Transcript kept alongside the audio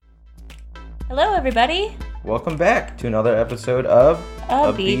Hello, everybody. Welcome back to another episode of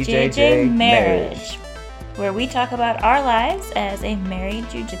A BJJ Marriage, where we talk about our lives as a married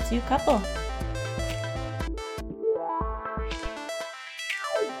jiu-jitsu couple.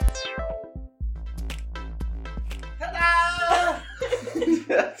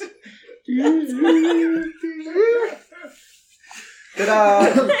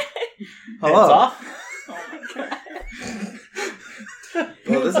 Ta-da! Hello. Off?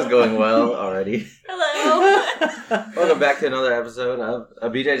 Well, this is going well already. Hello. Welcome back to another episode of A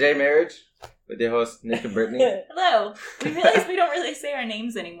BJJ Marriage with your hosts, Nick and Brittany. Hello. We realize we don't really say our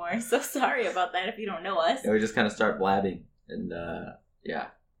names anymore, so sorry about that if you don't know us. And we just kind of start blabbing and,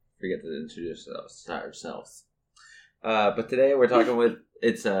 forget to introduce ourselves. But today we're talking with,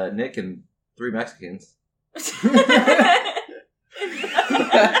 it's Nick and three Mexicans.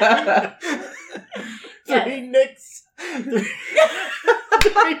 Three Nicks.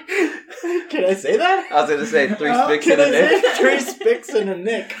 Can I say that? I was going to say three Spicks and a Nick. Three Spicks and a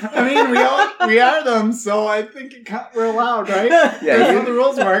Nick. I mean, we are them, so I think we're allowed, right? Yeah, That's how the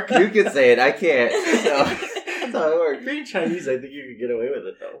rules work. You can say it, I can't. So that's how it works. Being Chinese, I think you could get away with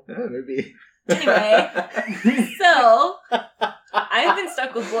it, though. Maybe. Anyway, so I've been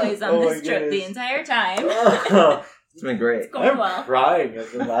stuck with boys on Oh this my trip the goodness. entire time. It's been great. It's going I'm well. crying.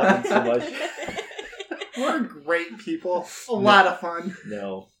 I've been laughing so much. We're great people. A lot of fun.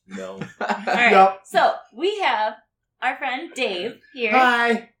 No. All right. Yep. So we have our friend Dave here.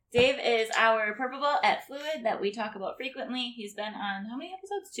 Hi. Dave is our purple belt at Fluid that we talk about frequently. He's been on how many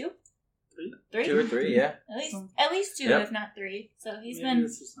episodes? Two? Three? 2 or 3, yeah. At least two, Yep. if not three. So he's Maybe been.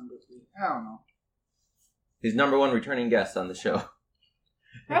 this is number 3. I don't know. He's number one returning guest on the show.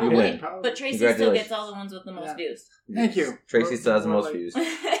 Probably. Yeah. But Tracy still Congratulations. gets all the ones with the most Yeah. views. Thank you. Tracy still has the We're most like- views.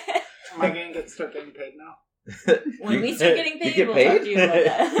 Am I going to start getting paid now? When we start getting You paid, get we'll paid? talk to you about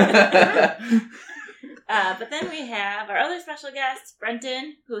that. But then we have our other special guest,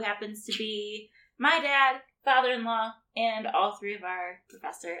 Brenton, who happens to be my dad, father-in-law, and all three of our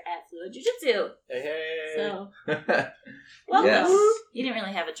professor at Fluid Jiu-Jitsu. Hey. So, welcome. Yes. You didn't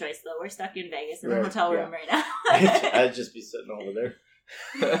really have a choice, though. We're stuck in Vegas in a Right, hotel room right now. I'd just be sitting over there.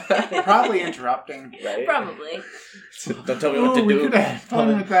 Probably interrupting. Right? Probably. Don't tell me what to we do. could have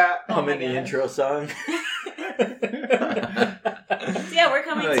fun with that. Oh I'm my in the God. intro song. So yeah, we're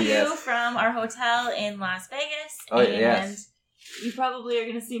coming Oh, to you yes. from our hotel in Las Vegas. Oh, and yes. you probably are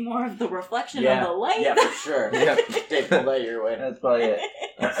going to see more of the reflection Yeah. of the light. Yeah, for sure. Yep. Dave, pull that your way. That's probably it.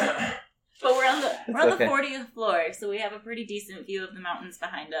 But we're on the okay. 40th floor, so we have a pretty decent view of the mountains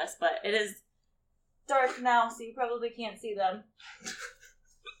behind us. But it is dark now, so you probably can't see them.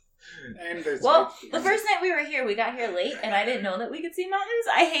 And there's Well, the first night we were here, we got here late, and I didn't know that we could see mountains.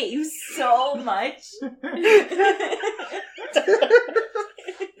 I hate you so much.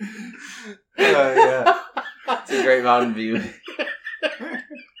 Yeah. It's a great mountain view.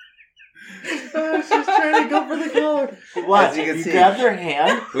 She's trying to go for the color. What? As you can see. grabbed her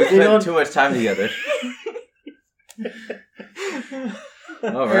hand. We They don't- spent too much time together.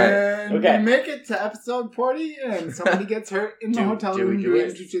 All right. And Okay. we make it to episode 40, and somebody gets hurt in the Do- hotel do we room do doing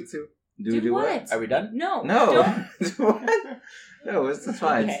it? jiu-jitsu. Do what? Are we done? No. No. don't. What? No, it's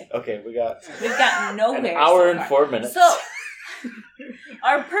fine. Okay. Okay, we got We've gotten nowhere. an hour so and far. 4 minutes. So,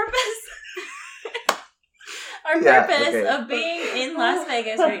 our purpose Okay. of being in Las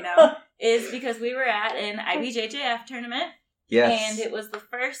Vegas right now is because we were at an IBJJF tournament, Yes. and it was the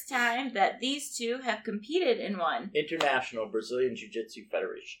first time that these two have competed in one. International Brazilian Jiu-Jitsu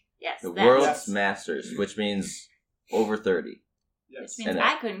Federation. Yes, The that's- World's Yes. Masters, which means over 30. which Yes. means And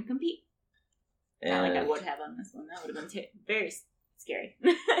I couldn't compete. Not like I And would have on this one. That would have been very scary.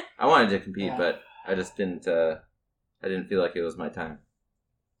 I wanted to compete, Yeah. but I just didn't. I didn't feel like it was my time.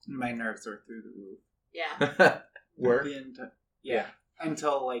 My nerves are through the roof. Yeah. Work. Yeah.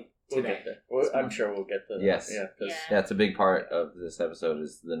 Until, like, We'll today. get there. I'm sure we'll get to that. Yes. Yeah, 'cause Yeah. That's a big part of this episode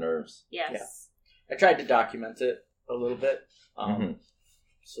is the nerves. Yes. I tried to document it a little bit Mhm.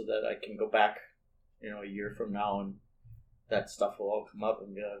 so that I can go back, a year from now and that stuff will all come up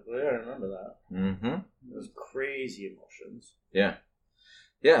and be like, well, yeah, I remember that. Mm-hmm. It was crazy emotions. Yeah.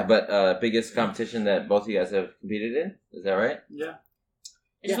 Yeah, but biggest competition that both of you guys have competed in? Is that right? Yeah.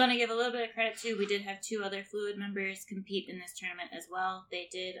 I just want to give a little bit of credit too. We did have two other Fluid members compete in this tournament as well. They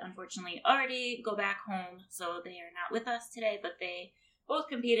did unfortunately already go back home, so they are not with us today, but they both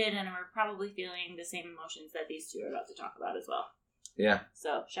competed and are probably feeling the same emotions that these two are about to talk about as well. Yeah.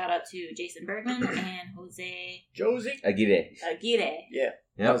 So shout out to Jason Bergman and Jose Josie? Aguirre. Aguirre. Yeah.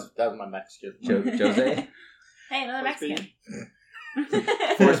 Yep. That was my Mexican. Jose. Hey, another Mexican.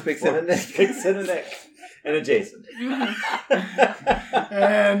 4 Spicks and a Nick. Spicks and a Nick. And adjacent.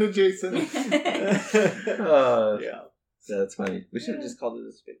 And adjacent. Yeah. That's funny. We should have just called it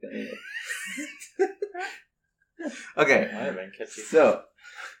a spit gun anyway. Okay, Might have been catchy. so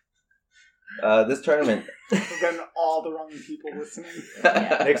this tournament. We've gotten all the wrong people listening.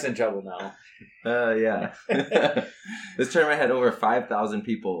 Nick's in trouble now. Yeah. This tournament had over 5,000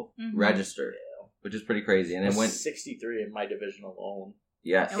 people Mhm. registered, which is pretty crazy. And it went 63 in my division alone.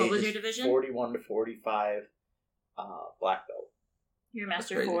 yes. And what was your Ages division? 41 to 45, black belt, You're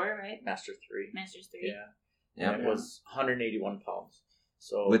Master crazy. 4, right? master 3. Master's 3. Yeah. Yeah. And it was 181 pounds.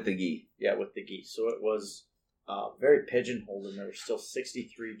 So With the gi. yeah, with the gi. So it was very pigeonholed, and there were still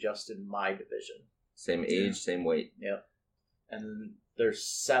 63 just in my division. Same age, same weight. Yep. And then there's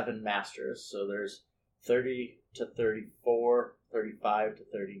 7 masters. So there's 30 to 34, 35 to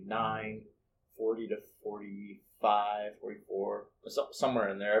 39, 40 to 45, 44, somewhere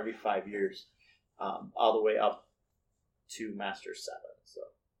in there every 5 years, all the way up to Master 7. So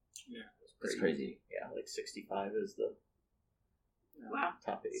Yeah, That's crazy. Yeah, like 65 is the Wow.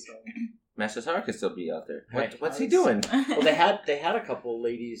 top age. So, Master Sauer could still be out there. Right. What's he doing? Well, they had a couple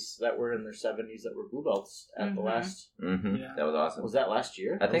ladies that were in their 70s that were blue belts at the Mhm. last. Mm-hmm. Yeah. That was awesome. Was that last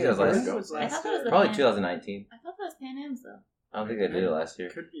year? I think it was last I year. think it was I last thought that was year. the Probably Pan- 2019. I thought that was Pan Am's, though. I don't think they did it last year.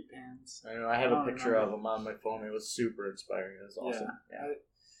 Could be Pans. I know. I have I a don't picture remember. of them on my phone. It was super inspiring. It was awesome. Yeah, I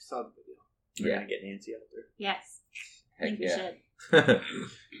saw the video. We're Yeah. gonna get Nancy out there. Yes. I Heck think we yeah. should.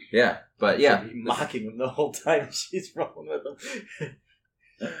 Yeah, but yeah. She'll be mocking him the whole time she's rolling with him.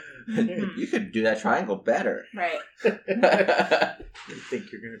 You could do that triangle better. Right. You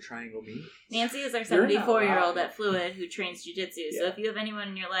think you're gonna triangle me? Nancy is our You're not 74-year-old wrong. at Fluid who trains jiu-jitsu. So Yeah. if you have anyone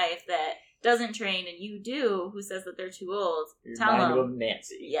in your life that doesn't train and you do, who says that they're too old, You tell remind him them. of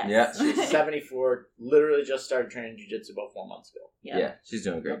Nancy. Yes. Yeah. She's 74. Literally just started training jiu-jitsu about 4 months ago. Yeah, she's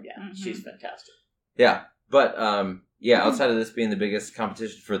doing great. Yeah, Mhm. she's fantastic. Yeah, but yeah, outside of this being the biggest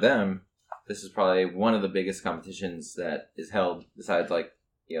competition for them, this is probably one of the biggest competitions that is held besides like,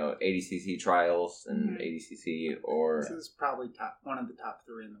 you know, ADCC trials and Mhm. ADCC or This is probably one of the top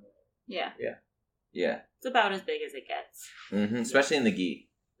 3 in the world. Yeah. yeah, It's about as big as it gets. especially in the gi.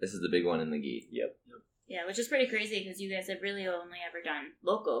 This is the big one in the gi. Yep. Yeah, which is pretty crazy because you guys have really only ever done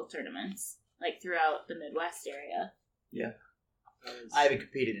local tournaments, like throughout the Midwest area. I haven't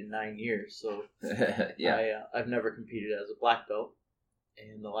competed in 9 years, so Yeah, I've never competed as a black belt.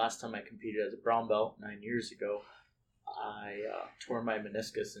 And the last time I competed as a brown belt 9 years ago, I tore my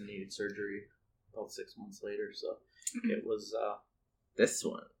meniscus and needed surgery about 6 months later. So it was this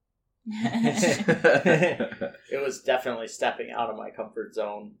one. it was definitely stepping out of my comfort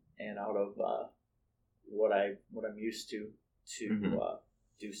zone and out of what I'm used to Mhm.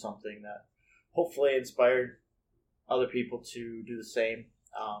 do something that hopefully inspired other people to do the same.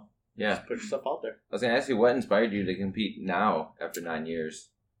 Yeah, Just put yourself out there. I was gonna ask you what inspired you to compete now after 9 years.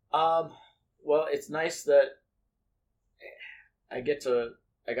 Well, it's nice that I got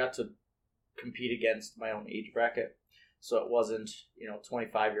to compete against my own age bracket. So it wasn't,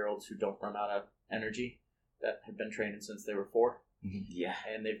 25-year-olds who don't run out of energy that have been training since they were 4, Yeah,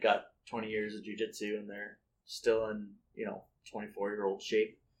 and they've got 20 years of jiu-jitsu and they're still in, 24-year-old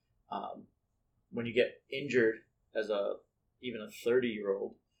shape. When you get injured as even a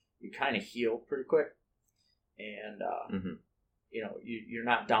 30-year-old, you kind of heal pretty quick, and Mhm. you're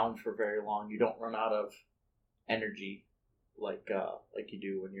not down for very long. You don't run out of energy like you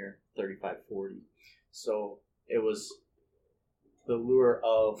do when you're 35, 40. So it was the lure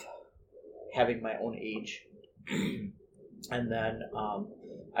of having my own age, and then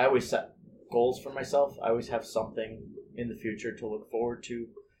I always set goals for myself. I always have something in the future to look forward to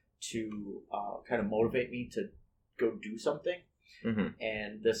kind of motivate me to go do something. Mhm.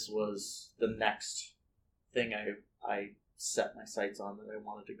 And this was the next thing I set my sights on that I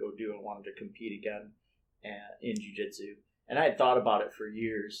wanted to go do. I wanted to compete again in jiu-jitsu. And I had thought about it for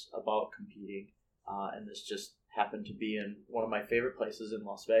years, about competing. And this just happened to be in one of my favorite places in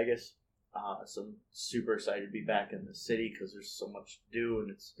Las Vegas. So I'm super excited to be back in the city because there's so much to do.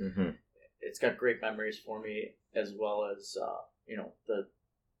 And it's got great memories for me, as well as,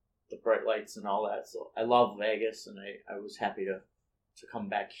 the bright lights and all that. So I love Vegas, and I was happy to come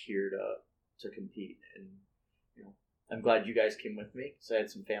back here to compete. And I'm glad you guys came with me, because I had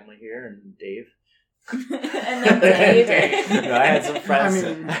some family here and Dave. And then Dave. No, I had some friends.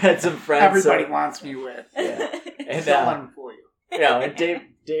 I mean, I had some friends. Everybody wants me with. Yeah. And Someone for you. and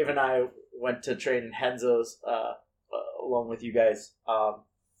Dave and I went to train in Henzo's along with you guys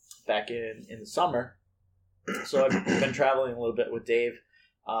back in the summer. So I've been traveling a little bit with Dave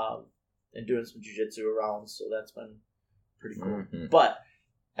and doing some jiu-jitsu around, so that's been pretty cool. Mhm. But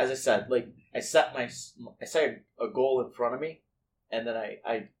as I said, like I set a goal in front of me, and then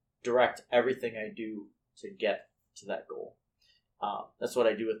I direct everything I do to get to that goal. That's what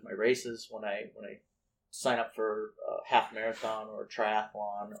I do with my races when I sign up for a half marathon or a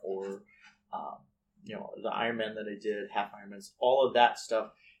triathlon or the Ironman that I did, half Ironmans. All of that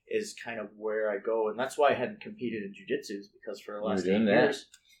stuff is kind of where I go, and that's why I hadn't competed in jiu-jitsu, because for the last 8 years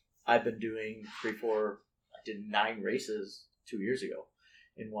I've been doing 3-4. I did 9 races 2 years ago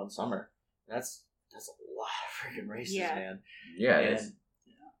in one summer. That's a lot of freaking races, man. Yeah, and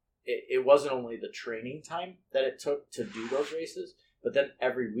it wasn't only the training time that it took to do those races, but then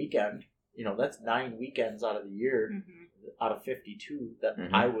every weekend, that's 9 weekends out of the year, out of 52 that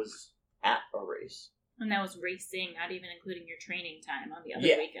I was at a race. And that was racing, not even including your training time on the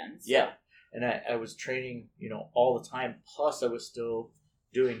other weekends. Yeah, and I was training, all the time. Plus, I was still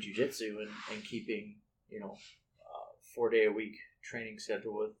doing jiu-jitsu and keeping, 4-day-a-week training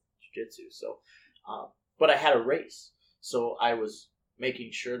schedule with jiu-jitsu. So, but I had a race, so I was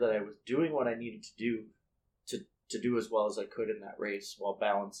making sure that I was doing what I needed to do to do as well as I could in that race, while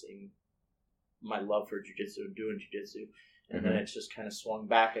balancing my love for jiu-jitsu and doing jiu-jitsu. And then it's just kind of swung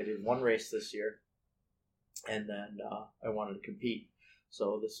back. I did one race this year, and then I wanted to compete.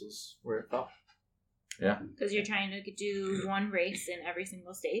 So this is where it fell. Yeah. Because you're trying to do one race in every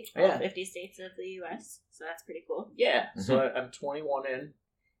single state, all 50 states of the U.S., so that's pretty cool. Yeah, so I'm 21 in.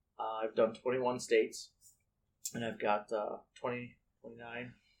 I've done 21 states, and I've got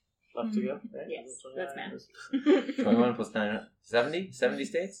 29 left to go. Right? Yes, that's math. 21 plus 9, 70? 70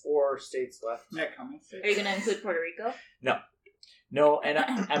 states? 4 states left. Yeah, how many states? Are you going to include Puerto Rico? No, and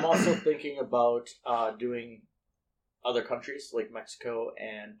I'm also thinking about doing other countries like Mexico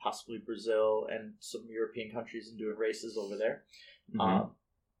and possibly Brazil and some European countries, and doing races over there.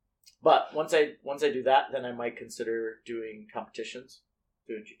 But once I do that, then I might consider doing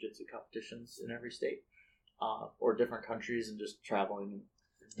jiu-jitsu competitions in every state, or different countries, and just traveling.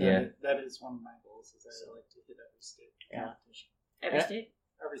 That is one of my goals, is I would like to hit every state competition. Every state?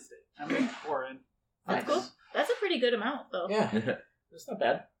 Every state. I'm 4 in. That's cool. That's a pretty good amount, though. Yeah, it's not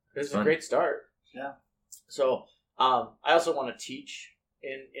bad. It's a great start. Yeah. So I also want to teach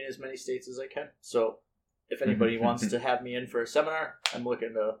in as many states as I can. So if anybody wants to have me in for a seminar, I'm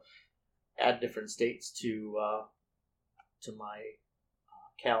looking to add different states to my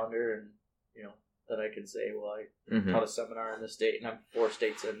calendar, and that I can say, well, I taught a seminar in this state, and I'm 4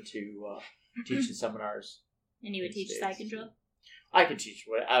 states into teaching seminars. And you would teach side control? I can teach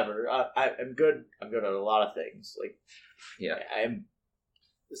whatever. I'm good. I'm good at a lot of things. Like, I'm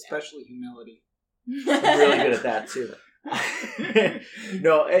especially humility. I'm really good at that too.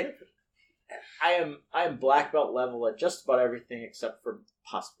 No, I am black belt level at just about everything except for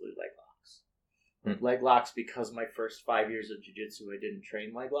possibly leg locks. Leg locks, because my first 5 years of jiu-jitsu, I didn't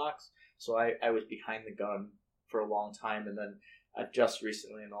train leg locks, so I was behind the gun for a long time, and then I've just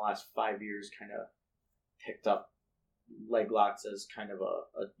recently, in the last 5 years, kind of picked up leg locks as kind of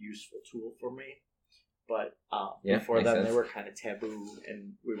a useful tool for me. But before that, they were kind of taboo,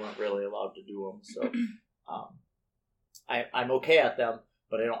 and we weren't really allowed to do them. So I'm okay at them,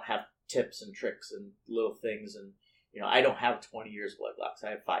 but I don't have tips and tricks and little things. And I don't have 20 years of leg locks. I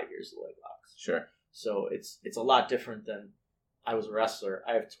have 5 years of leg locks. Sure. So it's a lot different than I was a wrestler.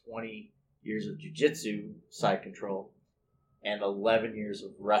 I have 20 years of jiu-jitsu side control and 11 years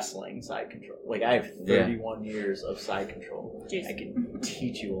of wrestling side control. Like, I have 31 years of side control. Jeez. I can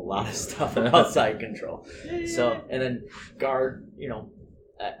teach you a lot of stuff about side control. So, and then guard,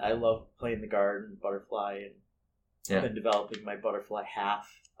 I love playing the guard and butterfly, and I've been developing my butterfly half.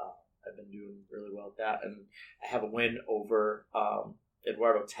 I've been doing really well at that. And I have a win over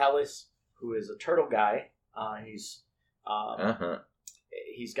Eduardo Teles, who is a turtle guy. He's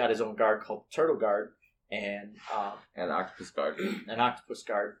got his own guard called Turtle Guard. And octopus guard.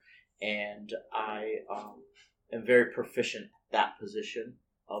 And I am very proficient at that position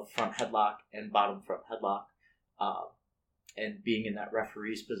of front headlock and bottom front headlock, and being in that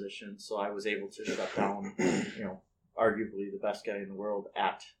referee's position. So I was able to shut down, arguably the best guy in the world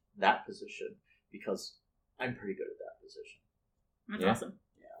at that position, because I'm pretty good at that position. That's awesome.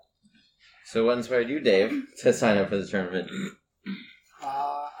 Yeah. So what inspired you, Dave, to sign up for the tournament?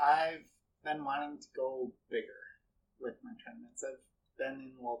 I've been wanting to go bigger with my tournaments. I've been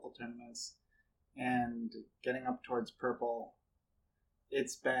in local tournaments, and getting up towards purple,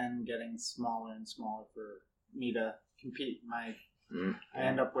 it's been getting smaller and smaller for me to compete. I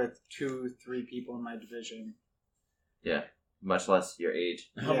end up with 2-3 people in my division. Yeah, much less your age.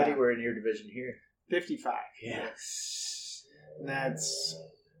 How many were in your division here? 55. Yes. And that's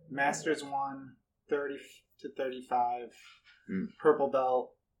Masters 1, 30 to 35, purple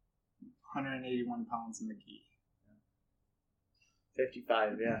belt, 181 pounds in the gi.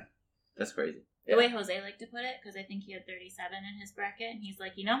 55, yeah. That's crazy. The way Jose liked to put it, because I think he had 37 in his bracket, and he's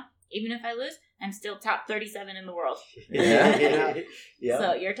like, even if I lose, I'm still top 37 in the world. Yeah. Yeah.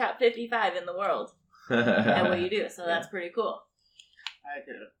 So you're top 55 in the world at what you do. So that's pretty cool.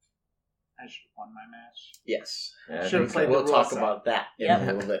 I should have won my match. Yes. Yeah, Should have played We'll the talk rules about that in Yep. a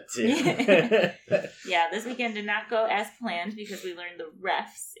little bit, too. Yeah, this weekend did not go as planned because we learned the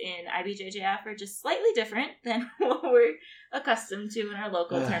refs in IBJJF are just slightly different than what we're accustomed to in our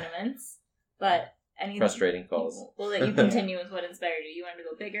local tournaments. But anything Frustrating calls. We'll let you continue with what inspired you. You wanted to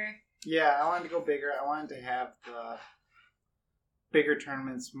go bigger? Yeah, I wanted to go bigger. I wanted to have the bigger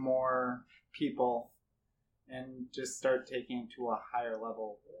tournaments, more people, and just start taking it to a higher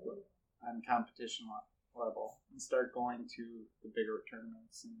level on competition level and start going to the bigger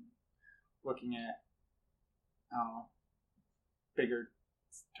tournaments and looking at bigger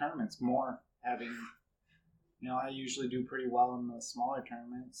tournaments more. Having, I usually do pretty well in the smaller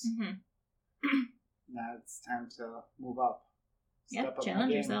tournaments. Mm-hmm. Now it's time to move up. Yeah, Step up my challenge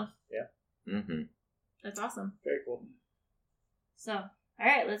game. yourself. Yeah. Mm-hmm. That's awesome. Very cool. So, all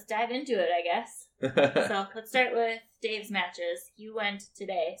right, let's dive into it, I guess. So let's start with Dave's matches. You went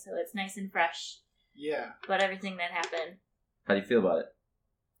today, so it's nice and fresh Yeah. about everything that happened. How do you feel about it?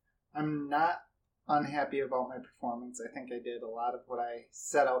 I'm not unhappy about my performance. I think I did a lot of what I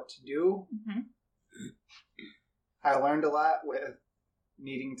set out to do. Mm-hmm. I learned a lot with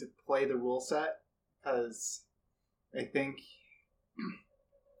needing to play the rule set because I think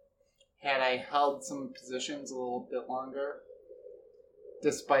had I held some positions a little bit longer,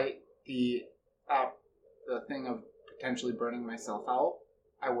 despite the thing of potentially burning myself out,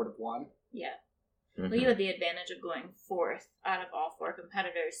 I would have won. Yeah. Mm-hmm. Well, you had the advantage of going fourth out of all four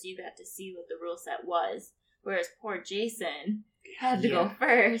competitors, so you got to see what the rule set was. Whereas poor Jason had to go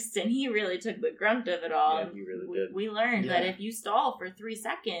first, and he really took the grunt of it all. Yeah, he really did. We learned that if you stall for 3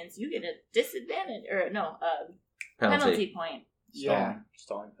 seconds, you get a disadvantage, penalty point.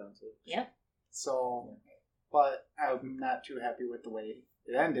 Stalling penalty. Yep. So, but I'm not too happy with the way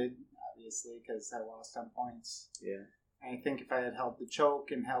it ended, obviously, because I lost 10 points. Yeah. I think if I had held the choke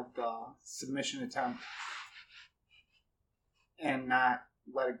and held the submission attempt and not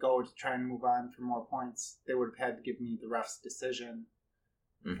let it go to try and move on for more points, they would have had to give me the ref's decision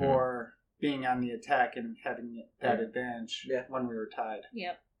for being on the attack and having that advantage when we were tied.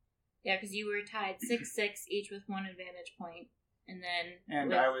 Yep. Yeah, because you were tied 6-6, each with 1 advantage point, and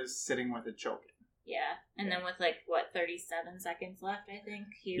then... I was sitting with a choke. Yeah, and then with 37 seconds left, I think,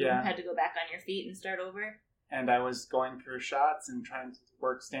 you had to go back on your feet and start over. And I was going through shots and trying to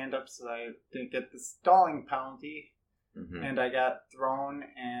work stand-up so that I didn't get the stalling penalty. Mm-hmm. And I got thrown,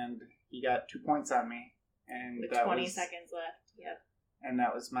 and he got 2 points on me. And with 20 seconds left, yep. And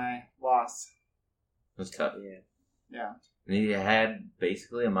that was my loss. It was tough. Yeah. And he had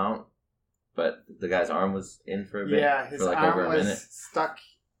basically a mount, but the guy's arm was in for a bit. Yeah, his for arm over a was minute. stuck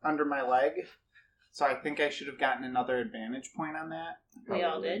under my leg. So I think I should have gotten another advantage point on that. We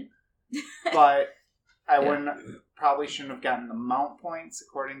all did. But I probably shouldn't have gotten the mount points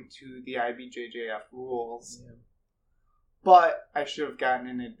according to the IBJJF rules. Yeah. But I should have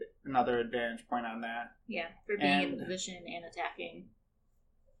gotten another advantage point on that. Yeah, for being in position and attacking.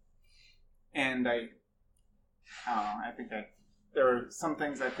 And I don't know, I think there were some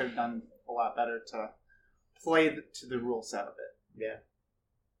things I could have done a lot better to play to the rule set of it. Yeah.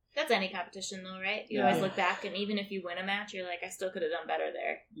 That's any competition, though, right? You always look back, and even if you win a match, you're like, I still could have done better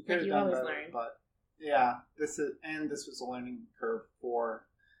there. You always learn. But yeah, this was a learning curve for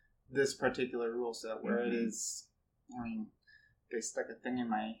this particular rule set, where it is. I mean, they stuck a thing in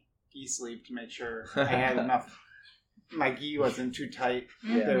my gi sleeve to make sure I had enough. My gi wasn't too tight.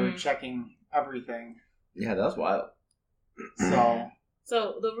 Mm-hmm. They were checking everything. Yeah, that was wild.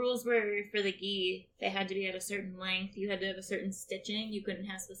 So the rules were for the gi, they had to be at a certain length. You had to have a certain stitching. You couldn't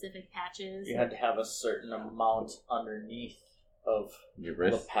have specific patches. You had to have a certain amount underneath of your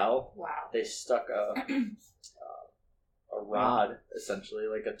wrist. lapel. Wow. They stuck a rod, essentially,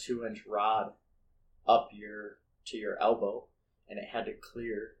 like a 2-inch rod, up to your elbow, and it had to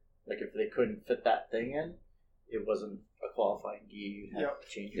clear. Like if they couldn't fit that thing in, it wasn't a qualifying gi. You'd have to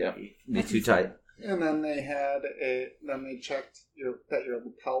change your gi. Be too tight. And then they checked that your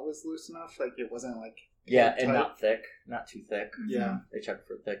lapel was loose enough, like it wasn't like and not thick, not too thick. Yeah, they checked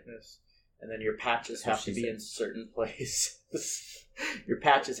for thickness, and then your patches have to be in certain places. Your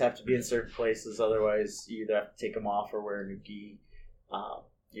patches have to be in certain places, otherwise you either have to take them off or wear a new gi.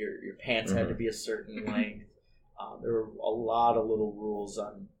 Your pants had to be a certain length. There were a lot of little rules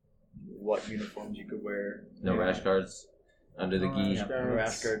on what uniforms you could wear. No rash guards under the gi. No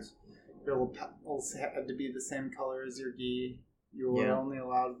rash guards. Your lapels had to be the same color as your gi. You were Yeah. only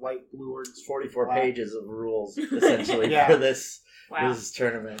allowed white, blue, or It's 44 black. pages of rules essentially Yeah. for this Wow. this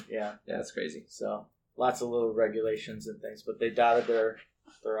tournament. Yeah. Yeah, that's crazy. So lots of little regulations and things, but they dotted their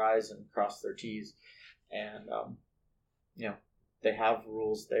I's and crossed their T's, and they have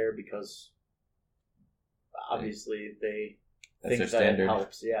rules there because obviously they That's think their that standard. it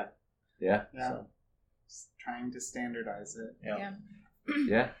helps. Yeah. Yeah. Yeah. So, Just trying to standardize it. yeah.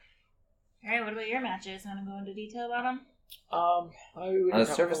 Yeah. All right, what about your matches? Want to go into detail about them? We On the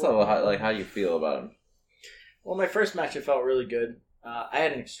can surface talk level, about- how do you feel about him? Well, my first match, I felt really good. I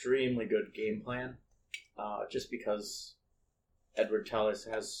had an extremely good game plan, just because Eduardo Tellez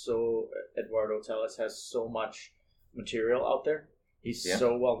has so much material out there. He's Yeah.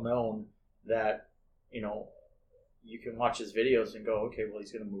 so well known that you can watch his videos and go, okay, well,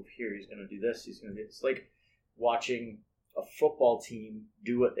 he's going to move here, he's going to do this, he's going to do. It's like watching a football team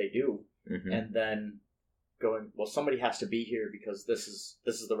do what they do, Mm-hmm. and then going, well, somebody has to be here because this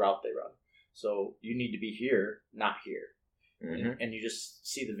is the route they run. So you need to be here, not here. Mm-hmm. And you just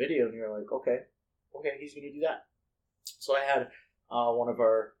see the video and you're like, okay, he's going to do that. So I had one of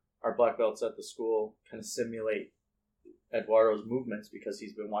our black belts at the school kind of simulate Eduardo's movements because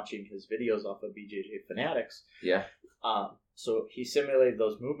he's been watching his videos off of BJJ Fanatics. Yeah. So he simulated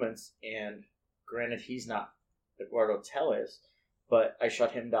those movements, and granted, he's not Eduardo Tellez, but I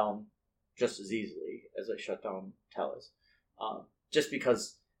shut him down just as easily as I shut down Tellez. Just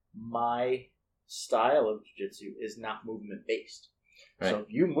because my style of jiu-jitsu is not movement-based. Right. So if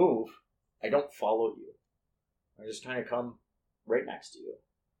you move, I don't follow you. I just kind of come right next to you,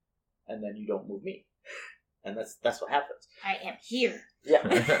 and then you don't move me. And that's what happens. I am here. Yeah.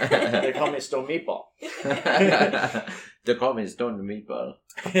 They call me Stone Meatball. They call me Stone Meatball.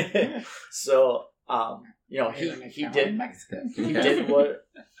 So, he did Mexican. he did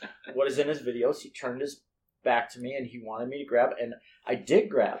what is in his videos. He turned his back to me and he wanted me to grab, and I did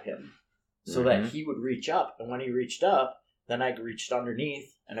grab him so that he would reach up. And when he reached up, then I reached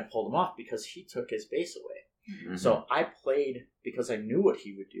underneath and I pulled him off because he took his base away. Mm-hmm. So I played because I knew what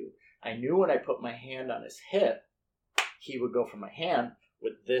he would do. I knew when I put my hand on his hip, he would go for my hand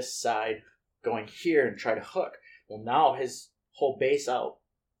with this side going here and try to hook. Well, now his whole base out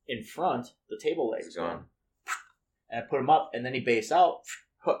in front, the table legs It's gone. And I put him up, and then he base out,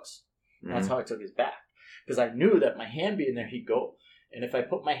 hooks. Mm-hmm. That's how I took his back. Because I knew that my hand being there, he'd go. And if I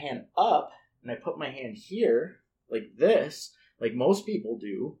put my hand up, and I put my hand here, like this, like most people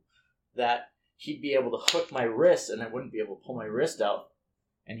do, that he'd be able to hook my wrist, and I wouldn't be able to pull my wrist out,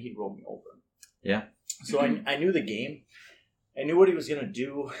 and he'd roll me over. Yeah. So I knew the game. I knew what he was going to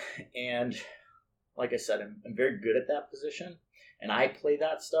do, and like I said, I'm very good at that position, and I play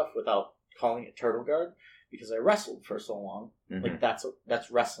that stuff without calling it turtle guard because I wrestled for so long. Mm-hmm. Like that's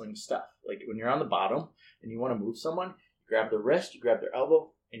wrestling stuff. Like when you're on the bottom and you want to move someone, you grab their wrist, you grab their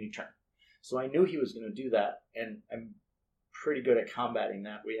elbow, and you turn. So I knew he was going to do that, and I'm pretty good at combating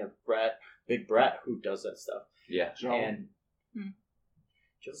that. We have Big Brett, who does that stuff. Yeah. And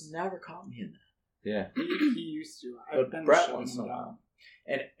just never caught me in that. Yeah. He used to. But I've been Brett shutting once in a him down. while.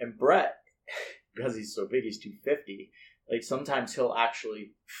 And Brett, because he's so big, he's 250. Like sometimes he'll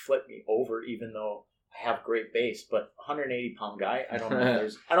actually flip me over, even though I have great base. But 180 pound guy, I don't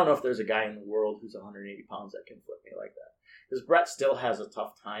know if there's a guy in the world who's 180 pounds that can flip me like that. Because Brett still has a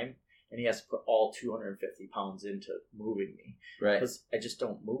tough time, and he has to put all 250 pounds into moving me. Right. Because I just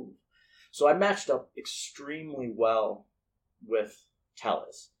don't move. So I matched up extremely well with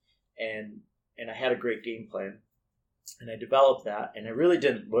Tellez, and I had a great game plan, and I developed that, and I really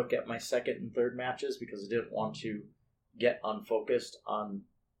didn't look at my second and third matches because I didn't want to get unfocused on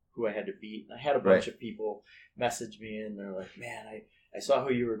who I had to beat. And I had a bunch of people message me, and they're like, man, I saw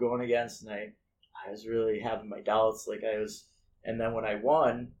who you were going against, and I was really having my doubts. And then when I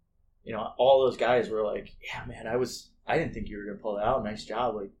won, all those guys were like, yeah, man, I didn't think you were going to pull that out. Nice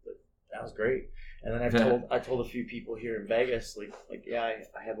job. That was great. And then I told a few people here in Vegas, yeah,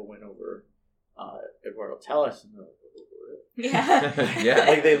 I have a win over Eduardo Tellez, and they're like, Yeah. Yeah.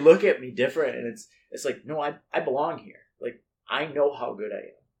 like they look at me different, and it's like, no, I belong here. Like I know how good I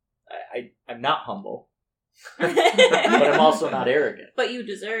am. I'm not humble, but I'm also not arrogant. But you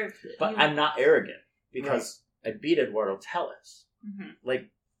deserved it. But I'm not arrogant because I beat Eduardo Tellez. Mm-hmm. Like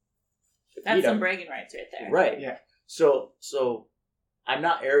That's some bragging rights right there. right? Yeah. So I'm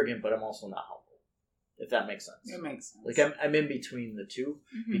not arrogant, but I'm also not humble. If that makes sense. It makes sense. Like I'm in between the two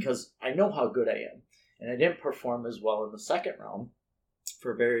Mm-hmm. because I know how good I am, and I didn't perform as well in the second round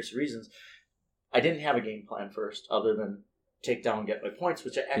for various reasons. I didn't have a game plan first, other than take down, get my points,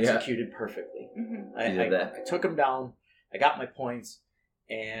 which I executed perfectly. Mm-hmm. I took him down, I got my points,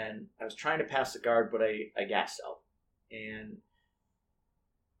 and I was trying to pass the guard, but I gassed out. And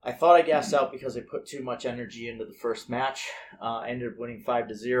I thought I gassed out because I put too much energy into the first match. I ended up winning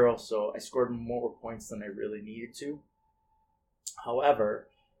 5-0, so I scored more points than I really needed to. However,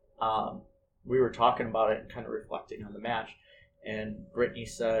 we were talking about it and kind of reflecting on the match, and Brittany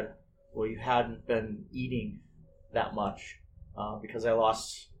said, well, you hadn't been eating that much because I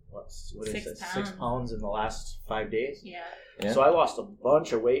lost, what is it, 6 pounds in the last 5 days? Yeah. So I lost a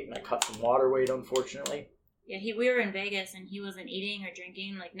bunch of weight, and I cut some water weight, unfortunately. Yeah, we were in Vegas, and he wasn't eating or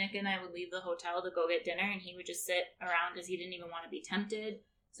drinking. Like, Nick and I would leave the hotel to go get dinner, and he would just sit around because he didn't even want to be tempted.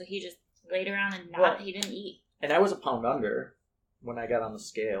 So he just laid around and he didn't eat. And I was a pound under when I got on the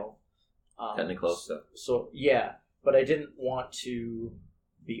scale. Cutting it close, though. So, yeah, but I didn't want to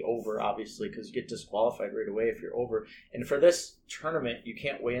be over, obviously, because you get disqualified right away if you're over. And for this tournament, you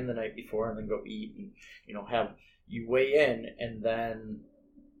can't weigh in the night before and then go eat and, you weigh in, and then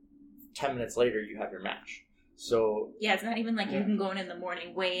 10 minutes later you have your match. So yeah, it's not even like you can go in the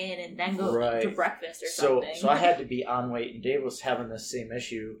morning, weigh in, and then go to breakfast or something. So I had to be on weight, and Dave was having the same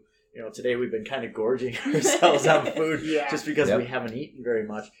issue. Today we've been kind of gorging ourselves on food just because we haven't eaten very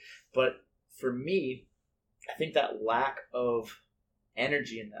much. But for me, I think that lack of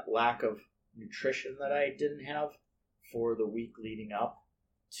energy and that lack of nutrition that I didn't have for the week leading up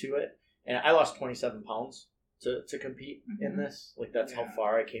to it, and I lost 27 pounds to compete in this. Like, that's how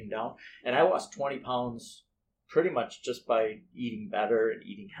far I came down. And I lost 20 pounds pretty much just by eating better and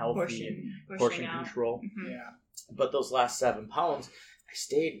eating healthy and portion control. Mm-hmm. Yeah. But those last 7 pounds, I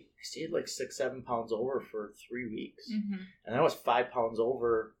stayed like 6-7 pounds over for 3 weeks. Mm-hmm. And I was 5 pounds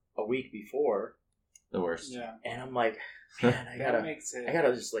over a week before. The worst. Yeah. And I'm like, man, I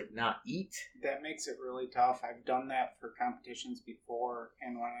gotta just like not eat. That makes it really tough. I've done that for competitions before,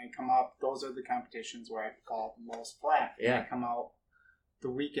 and when I come up, those are the competitions where I fall the most flat. Yeah. I come out the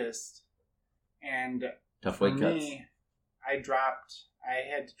weakest, and Tough for weight cuts. me, I had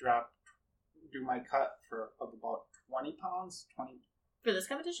to do my cut of about 20 pounds, 23. For this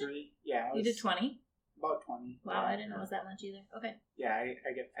competition? Yeah. You did 20? About 20. Wow, I didn't know it was that much either. Okay. Yeah,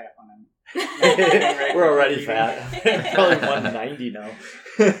 I get fat when I'm... We're already fat. Probably 190 now.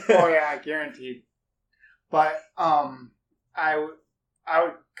 Oh yeah, guaranteed. But I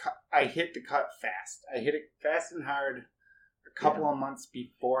hit the cut fast. I hit it fast and hard a couple of months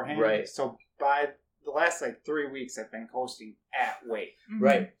beforehand. Right. So by the last 3 weeks, I've been coasting at weight. Mm-hmm.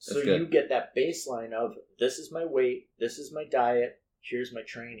 Right. So That's good. you get that baseline of, this is my weight, this is my diet, here's my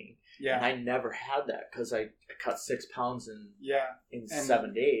training. Yeah. And I never had that because I cut 6 pounds in and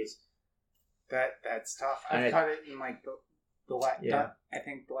 7 days. That's tough. And I cut it in the last. Yeah. I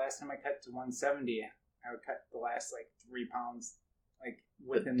think the last time I cut to 170, I would cut the last 3 pounds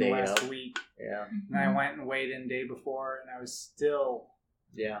within the last week. Yeah. And I went and weighed in day before, and I was still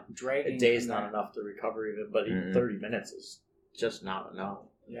dragging. A day's not enough to recover even, but 30 minutes is just not enough.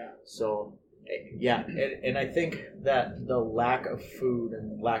 Yeah. So, yeah, and I think that the lack of food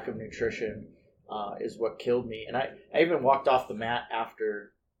and lack of nutrition is what killed me. And I even walked off the mat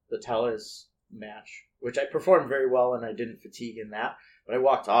after the Tellers match, which I performed very well, and I didn't fatigue in that. But I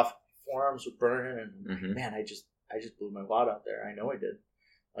walked off, forearms were burning, and man, I just blew my wad out there. I know I did.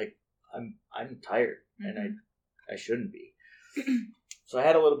 I'm tired, and I shouldn't be. So I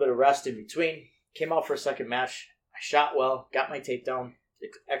had a little bit of rest in between. Came out for a second match. I shot well, got my takedown,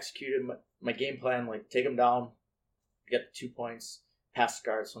 executed my game plan, take him down, get the 2 points, pass the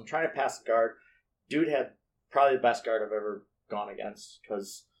guard. So I'm trying to pass the guard. Dude had probably the best guard I've ever gone against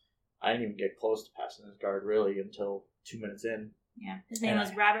because I didn't even get close to passing his guard really until 2 minutes in. Yeah, his name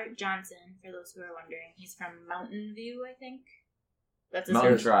was Robert Johnson, for those who are wondering. He's from Mountain View, I think. That's his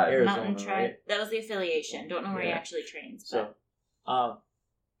Mountain name. Tribe. Arizona, Mountain Tribe. right? That was the affiliation. Don't know where he actually trains. But.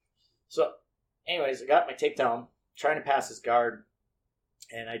 So anyways, I got my takedown, trying to pass his guard,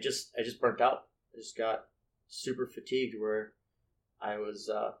 and I just burnt out. I just got super fatigued where I was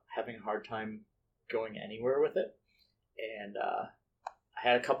having a hard time going anywhere with it. And I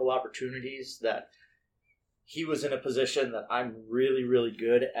had a couple opportunities that he was in a position that I'm really, really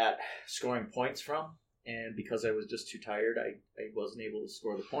good at scoring points from. And because I was just too tired, I wasn't able to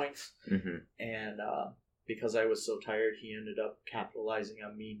score the points. Mm-hmm. And because I was so tired, he ended up capitalizing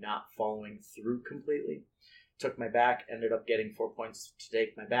on me not following through completely. Took my back, ended up getting 4 points to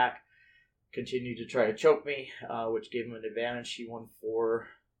take my back. Continued to try to choke me, which gave him an advantage. He won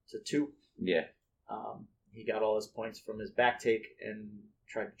 4-2. Yeah. He got all his points from his back take and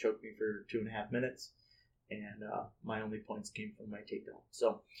tried to choke me for 2.5 minutes. And my only points came from my takedown.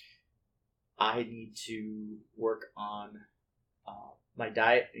 So I need to work on my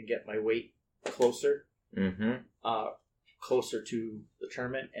diet and get my weight closer. Mm-hmm. closer to the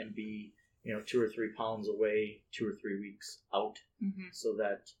tournament and be 2 or 3 pounds away 2 or 3 weeks out, so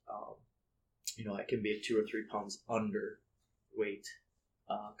that I can be at 2 or 3 pounds under weight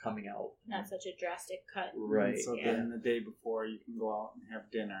coming out. Not such a drastic cut, right? So then the day before you can go out and have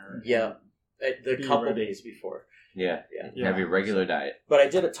dinner. Yeah, the couple days before. Yeah. Have your regular diet. But I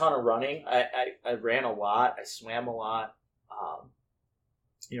did a ton of running. I ran a lot. I swam a lot.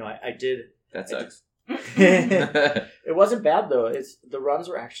 I did. That sucks. It wasn't bad though. The runs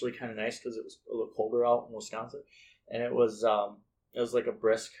were actually kind of nice because it was a little colder out in Wisconsin, and it was like a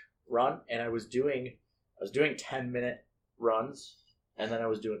brisk run. And I was doing 10-minute runs, and then I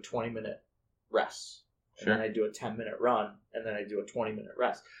was doing 20-minute rests. Sure. And then I do a 10-minute run, and then I do a 20-minute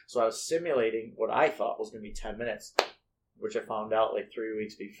rest. So I was simulating what I thought was going to be 10 minutes, which I found out like 3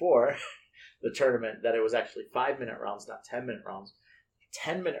 weeks before the tournament that it was actually 5-minute rounds, not 10-minute rounds.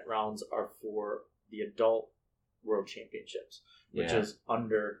 10-minute rounds are for the adult world championships, which is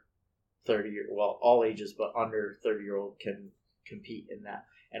under 30 all ages, but under 30-year-old can compete in that.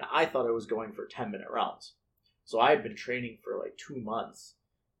 And I thought I was going for 10-minute rounds. So I had been training for like 2 months,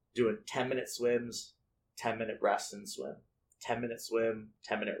 doing 10-minute swims, 10-minute rest and swim, 10-minute swim,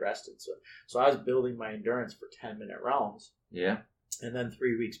 10-minute rest and swim. So I was building my endurance for 10-minute rounds. Yeah. And then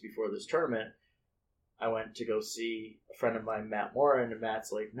 3 weeks before this tournament, I went to go see a friend of mine, Matt Morin, and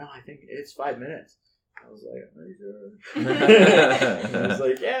Matt's like, "No, I think it's 5 minutes." I was like, "Are you sure?" I was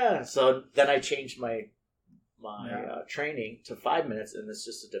like, "Yeah." So then I changed my training to 5 minutes, and it's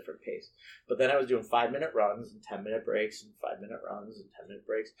just a different pace. But then I was doing 5-minute runs and 10-minute breaks and 5-minute runs and 10-minute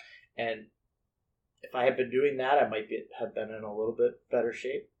breaks. And if I had been doing that, I might have been in a little bit better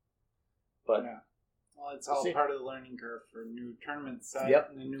shape. But well, it's all part of the learning curve for new tournament set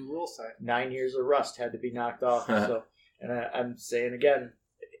and the new rule set. 9 years of rust had to be knocked off. So, and I'm saying again,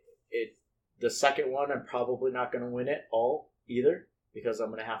 the second one, I'm probably not going to win it all either, because I'm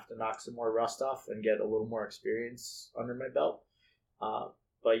going to have to knock some more rust off and get a little more experience under my belt.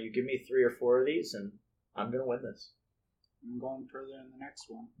 But you give me 3 or 4 of these, and I'm going to win this. I'm going further in the next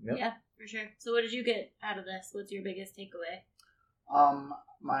one. Yep. Yeah, for sure. So what did you get out of this? What's your biggest takeaway?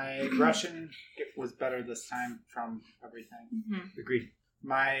 My aggression was better this time from everything. Agreed.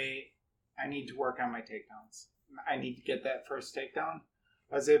 I need to work on my takedowns. I need to get that first takedown.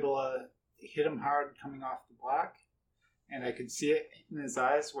 I was able to hit him hard coming off the block, and I could see it in his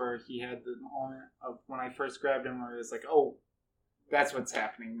eyes where he had the moment of when I first grabbed him where he was like, "Oh, that's what's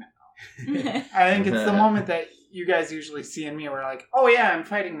happening now." I think it's the moment that you guys usually see in me where like, "Oh yeah, I'm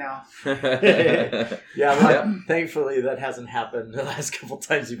fighting now." Thankfully that hasn't happened the last couple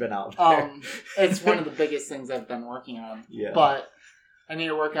times you've been out. It's one of the biggest things I've been working on. Yeah. But I need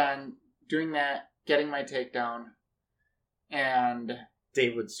to work on doing that, getting my takedown, and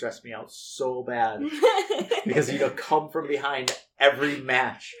Dave would stress me out so bad because he'd come from behind every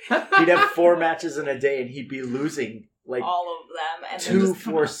match. He'd have 4 matches in a day and he'd be losing like all of them, and 2,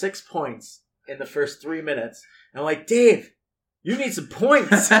 4, 6 points in the first 3 minutes. And I'm like, "Dave, you need some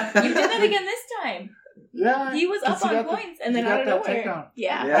points." You did that again this time. Yeah, he was up on points, and then out of nowhere,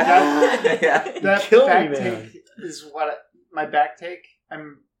 that killed back me, man. take is my back take.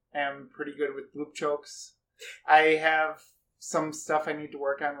 I'm pretty good with loop chokes. I have some stuff I need to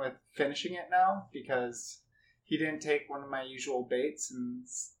work on with finishing it now because he didn't take one of my usual baits, and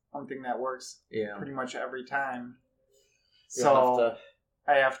it's something that works pretty much every time. So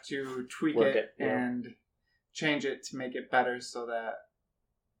I have to tweak it and change it to make it better so that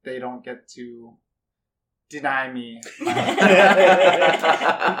they don't get to deny me. You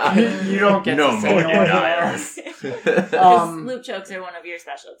don't get to say no denials. Loop chokes are one of your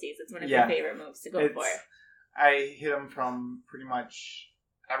specialties. It's one of your favorite moves to go for. I hit them from pretty much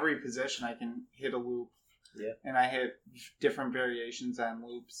every position. I can hit a loop. Yeah. And I hit different variations on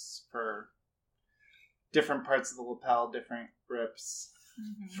loops for different parts of the lapel, different grips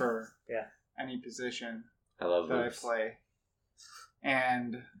for any position I love that loops. I play.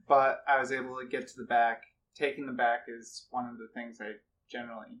 But I was able to get to the back. Taking the back is one of the things I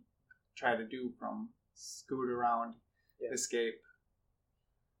generally try to do from scoot around, escape.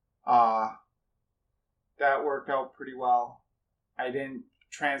 That worked out pretty well. I didn't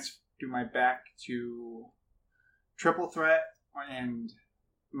do my back to triple threat and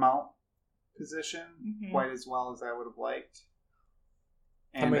mount position quite as well as I would have liked.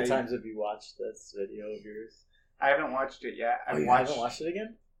 How many times have you watched this video of yours? I haven't watched it yet. You haven't watched it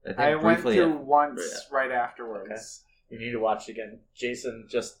again? I went through once right afterwards. Okay. You need to watch it again. Jason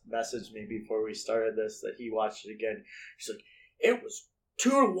just messaged me before we started this that he watched it again. He's like, "It was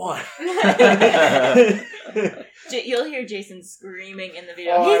 2-1. You'll hear Jason screaming in the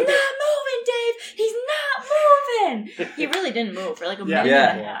video. He's not moving, Dave. He's not moving. He really didn't move for like a minute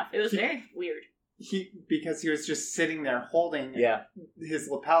Yeah. and a half. It was very weird. Because he was just sitting there holding Yeah. his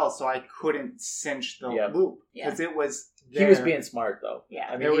lapel, so I couldn't cinch the Yep. loop because it was. He was being smart though. Yeah.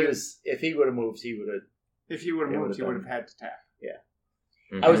 I mean, if he would have moved, he would have. If he would have moved, he would have had to tap.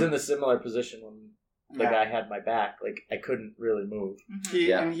 Mhm. I was in the similar position when the Yeah. guy had my back. Like, I couldn't really move.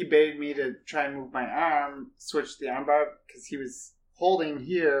 Mhm. And he begged me to try and move my arm, switch the arm bar because he was holding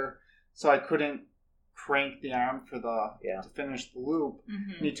here, so I couldn't crank the arm for to finish the loop.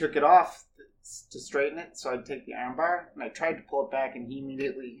 Mhm. And he took it off to straighten it, so I'd take the arm bar, and I tried to pull it back, and he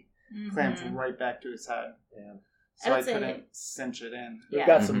immediately clamped Mhm. right back to his head. Yeah. So I I would say- couldn't cinch it in. We've Yeah.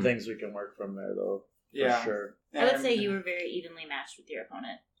 got some Mhm. things we can work from there, though. Yeah. For sure. I would And- say you were very evenly matched with your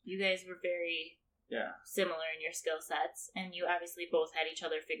opponent. You guys were very similar in your skill sets, and you obviously both had each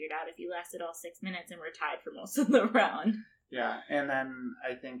other figured out if you lasted all 6 minutes and were tied for most of the round. Yeah, and then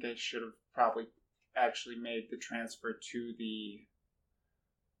I think I should have probably actually made the transfer to the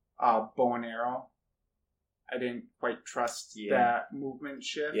bow and arrow. I didn't quite trust that movement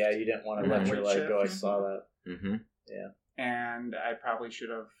shift. Yeah, you didn't want to let your leg go. I saw that. Mm-hmm. And I probably should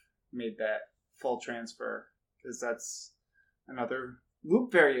have made that full transfer because that's another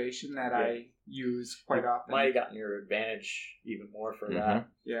loop variation that I use quite often. Might have gotten your advantage even more for Mhm. that.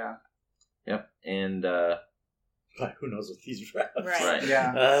 Yeah. Yep. And But who knows with these reps? Right.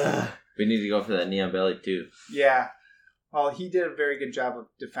 Yeah. we need to go for that neon belly too. Yeah. Well, he did a very good job of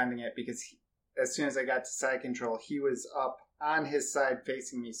defending it because as soon as I got to side control, he was up on his side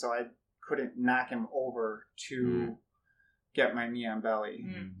facing me, so I couldn't knock him over to get my knee on belly.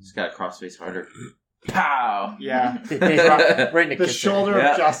 Mm. Just got to crossface harder. Pow! Yeah. Right in The shoulder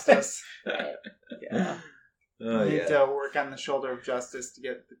Yeah. of justice. Yeah. Oh, I need yeah. to work on the shoulder of justice to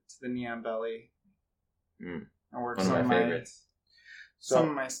get to the knee on belly. Mm. And work One some of of my my favorites. some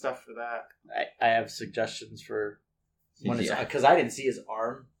of my stuff for that. I have suggestions for when it's Yeah. because I didn't see his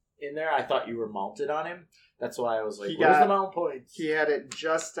arm in there. I thought you were mounted on him. That's why I was like, He "Where's got- the mount points?" He had it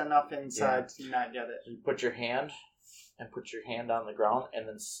just enough inside to not get it. You put your hand on the ground and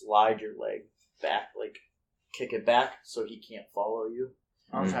then slide your leg back, like kick it back so he can't follow you.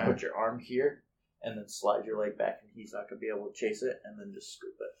 Okay. Put your arm here and then slide your leg back, and he's not gonna be able to chase it, and then just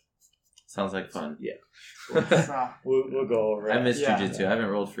scoop it. Sounds like fun. Yeah, So, we'll go over it. I miss Yeah. jujitsu. I haven't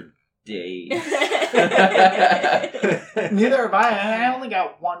rolled for days. neither have I. And I only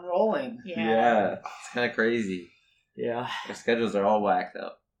got one roll in. Yeah. It's kind of crazy. Yeah, Our schedules are all whacked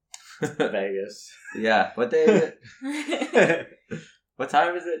up. Vegas. Yeah. What day is it? What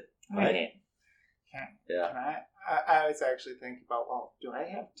time is it? Right. Yeah. And I was actually thinking about, well, do I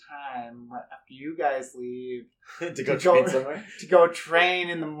have time after you guys leave to go train somewhere. to go train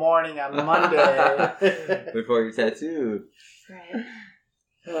in the morning on Monday? Before your tattoo. Right.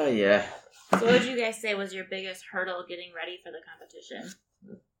 Oh, yeah. So what would you guys say was your biggest hurdle getting ready for the competition?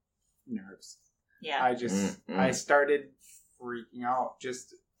 Nerves. Yeah. I started freaking out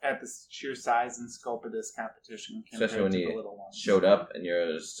just at the sheer size and scope of this competition compared Especially when to you the little ones. showed up and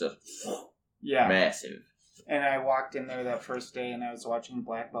you're just Yeah. massive. And I walked in there that first day and I was watching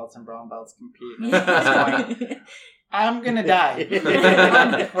black belts and brown belts compete. And I was going, I'm going to die.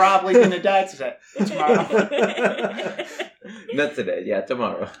 I'm probably going to die tomorrow. Not today. Yeah,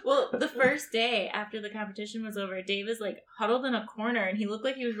 tomorrow. Well, the first day after the competition was over, Dave was like huddled in a corner and he looked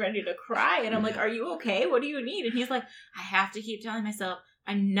like he was ready to cry. And I'm like, are you okay? What do you need? And he's like, I have to keep telling myself,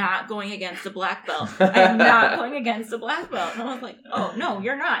 I'm not going against a black belt. I'm not going against a black belt. And I was like, oh, no,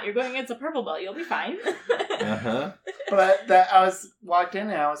 you're not. You're going against a purple belt. You'll be fine. Uh-huh. But I walked in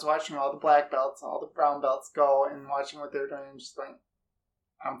and I was watching all the black belts, all the brown belts go and watching what they're doing and just going,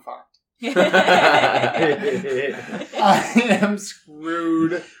 I'm fucked. I am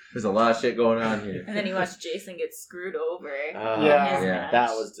screwed. There's a lot of shit going on here. And then you watch Jason get screwed over. Yeah. in his Yeah. match.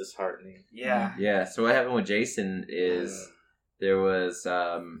 That was disheartening. Yeah. Yeah, so what happened with Jason is there was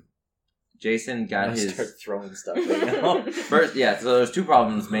Jason got I his start throwing stuff right now. first. Yeah, so there's two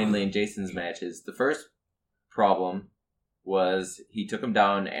problems mainly in Jason's matches. The first problem was he took him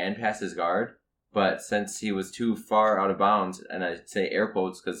down and passed his guard, but since he was too far out of bounds, and I say air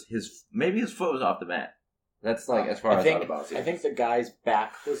quotes because maybe his foot was off the mat. That's like as far as out of bounds. I think the guy's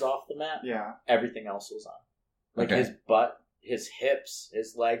back was off the mat. Yeah. Everything else was on. Like Okay. his butt, his hips,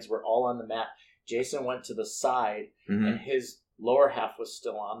 his legs were all on the mat. Jason went to the side, Mhm. and his lower half was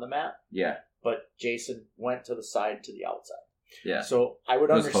still on the mat, Yeah, but Jason went to the side to the outside. yeah. So I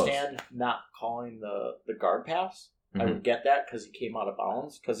would It was understand not calling the guard pass. I Mhm. would get that because he came out of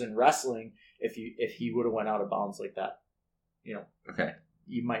bounds. Because in wrestling, if he would have went out of bounds like that, Okay.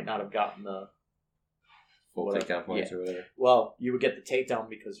 you might not have gotten the Full whatever. takedown points or whatever. Well, you would get the takedown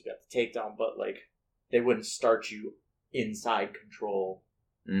because you got the takedown, but like they wouldn't start you inside control,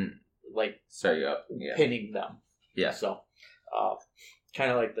 like start you up, yeah, pinning them. Yeah. So,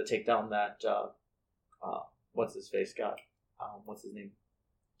 kind of like the takedown that what's his face got? What's his name?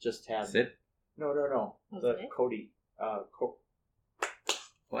 Just had Sid? No. The Sid? Cody.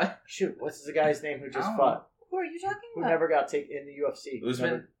 What? Shoot, what's the guy's name who just Oh. fought? Who are you talking Who about? never got taken in the UFC?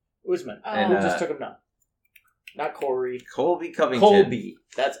 Usman? Usman. Oh. Who And, just took him down? Not Corey. Colby Covington. Colby.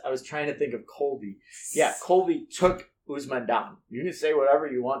 I was trying to think of Colby. Yeah, Colby took Usman down. You can say whatever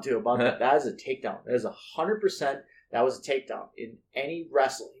you want to about that. That is a takedown. That is 100%. That was a takedown. In any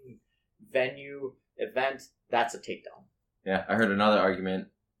wrestling venue, event, that's a takedown. Yeah, I heard another argument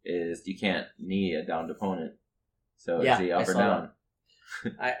is you can't knee a downed opponent. So Yeah, is he I up or saw down?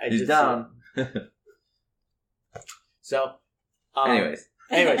 I He's did see down. that. So, Anyways.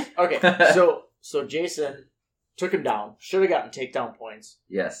 okay. So Jason took him down. Should have gotten takedown points.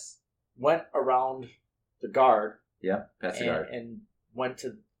 Yes. Went around the guard. Yeah, past the guard. And went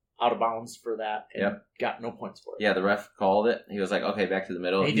to out of bounds for that. And got no points for it. Yeah, the ref called it. He was like, okay, back to the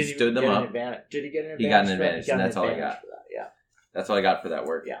middle. He didn't stood even them get up. An advantage. Did he get an advantage? He got an for that? advantage, and that's all he got. For that. Yeah. That's all I got for that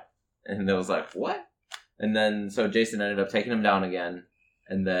work. Yeah. And it was like, what? And then, so Jason ended up taking him down again.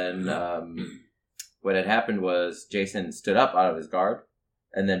 And then what had happened was Jason stood up out of his guard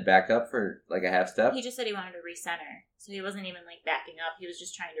and then backed up for like a half step. He just said he wanted to recenter. So he wasn't even like backing up. He was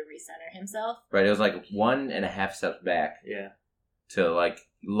just trying to recenter himself. Right, it was like 1.5 steps back Yeah. to like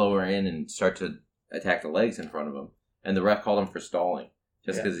lower in and start to attack the legs in front of him. And the ref called him for stalling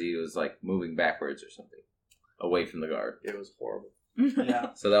just because he was like moving backwards or something away from the guard. It was horrible.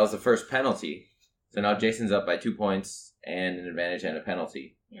 Yeah. So that was the first penalty. So now Jason's up by 2 points and an advantage and a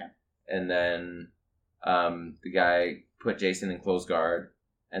penalty. Yeah. And then the guy put Jason in close guard,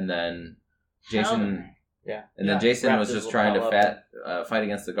 and then Jason, Yeah. and then Jason Wrapped was his just trying to lapel up. fight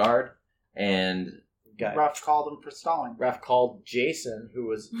against the guard, and Ref called him for stalling. Ref called Jason, who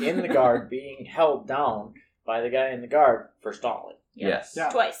was in the guard, being held down by the guy in the guard for stalling. yes, Yeah.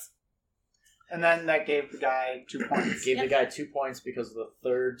 Twice. And then that gave the guy 2 points. Gave the guy 2 points because of the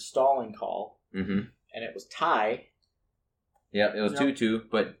third stalling call, mm-hmm. and it was tie. Yep, it was Yep. 2-2,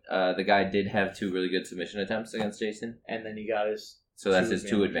 but the guy did have 2 really good submission attempts against Jason, And then he got his. so that's two his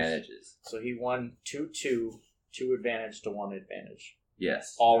 2 advantages. So he won 2-2, 2 advantage to 1 advantage,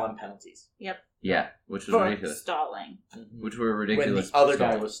 Yes, all on penalties. yeah, which was For ridiculous. stalling. Which were When ridiculous. the other guy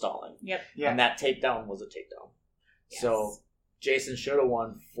stalling. was stalling, Yep. Yeah. and that takedown was a takedown. Yes. So Jason should have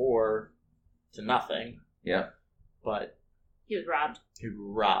won 4-0, Yeah. but He was robbed. he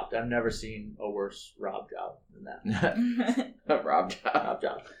robbed. I've never seen a worse rob job than that. Rob job. Rob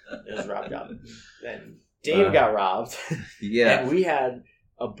job. It was rob job. And Dave got robbed. Yeah. And we had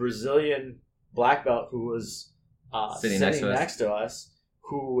a Brazilian black belt who was sitting next to us,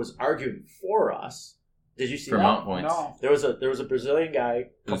 who was arguing for us. Did you see For that? mount points. No. There was a Brazilian guy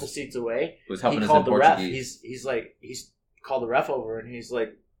a couple seats away. Who was He helping us in called the ref. Portuguese. He's called the ref over and he's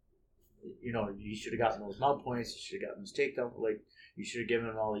like, you know, you should have gotten those mount points. You should have gotten those takedown. Like, you should have given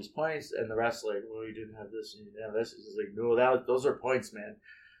him all these points. And the ref's like, well, you didn't have this and you didn't have this. He's like, no, those are points, man.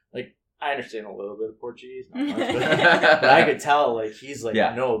 Like, I understand a little bit of Portuguese, not much, but I could tell, like, he's like,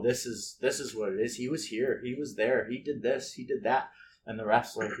 no, this is what it is. He was here. He was there. He did this. He did that. And the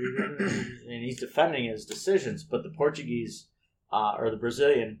ref's like, and he's defending his decisions. But the Portuguese, or the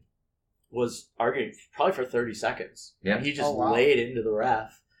Brazilian, was arguing probably for 30 seconds. Yeah. And he just wow. laid into the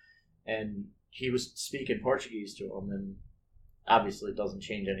ref. And he was speaking Portuguese to him. And obviously it doesn't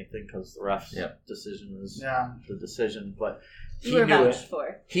change anything because the ref's decision was the decision. But he You were knew vouched it.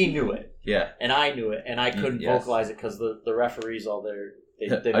 for. He knew it. Yeah. And I knew it. And I couldn't Yes. vocalize it because the referees all there,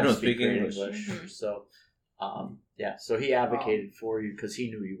 they I don't speak speak great English. Mhm. So, so he advocated for you because he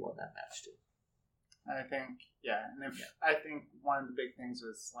knew you won that match too. I think, I think one of the big things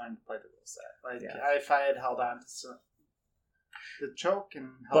was learning to play the rule set. Like, Yeah. if I had held on to the choke and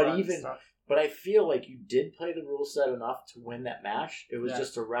But held on even- to stuff. But I feel like you did play the rule set enough to win that match. It was Yeah.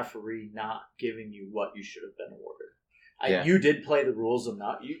 just a referee not giving you what you should have been awarded. Yeah. You did play the rules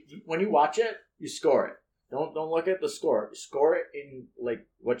enough. You when you watch it, you score it. Don't look at the score. You score it in like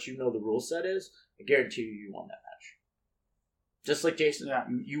what you know the rule set is. I guarantee you won that match. Just like Jason,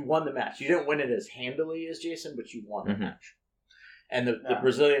 you won the match. You didn't win it as handily as Jason, but you won the match. And the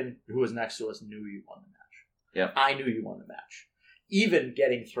Brazilian who was next to us knew you won the match. Yep. I knew you won the match. Even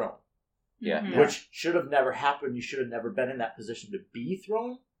getting thrown. Yeah. Mhm. Which should have never happened. You should have never been in that position to be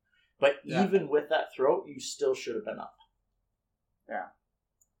thrown. But even with that throw, you still should have been up. Yeah.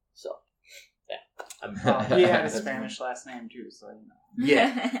 So, He had a Spanish last name too, so you know.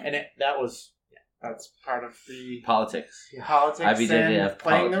 Yeah. And that was... That's part of the Politics. politics IBJJF and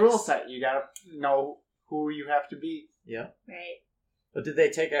playing the politics. rule set. You gotta know who you have to beat. Yeah. Right. But did they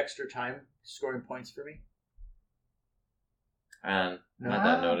take extra time scoring points for me? Not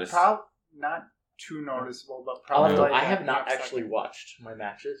that noticed. Not too noticeable, but probably. I have not actually watched my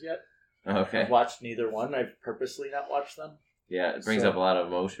matches yet. Okay. I've watched neither one. I've purposely not watched them. Yeah, it brings up a lot of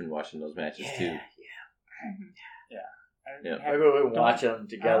emotion watching those matches too. Yeah. Yeah. Maybe we watch them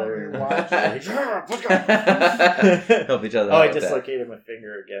together. Help each other. Oh, I out with dislocated my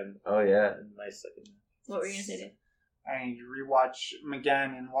finger again. that. Oh yeah. In my second. What were you gonna say, Dave? I need to rewatch them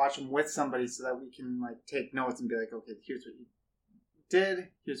again and watch them with somebody so that we can like take notes and be like, okay, here's what you did.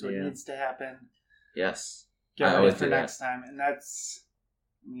 Here's what needs to happen. Yes. Get ready for next time, and that's.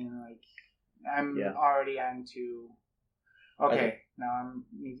 I mean, like, I'm already on to. Okay, now I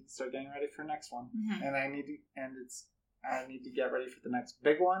need to start getting ready for the next one, and I need to get ready for the next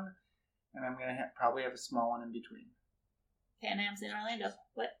big one, and I'm gonna probably have a small one in between. Pan Am's in Orlando.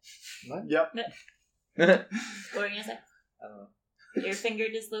 What? Yep. What were you gonna say? I don't know. Your finger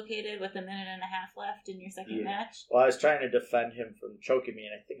dislocated with a minute and a half left in your second match? Well, I was trying to defend him from choking me,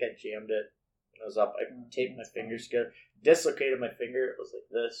 and I think I jammed it when I was up. I taped my fingers together, dislocated my finger. It was like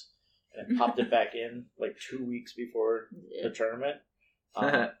this, and I popped it back in like 2 weeks before the tournament.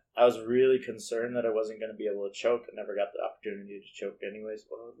 I was really concerned that I wasn't going to be able to choke. I never got the opportunity to choke anyways.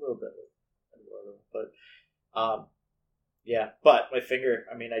 Well, a little bit. But, but my finger,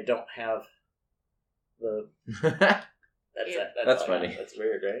 I mean, I don't have the... That's funny. That's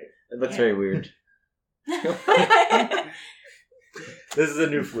weird, right? It looks very weird. This is a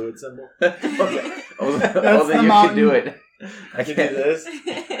new fluid symbol. Okay. Then you can do it. I can do this.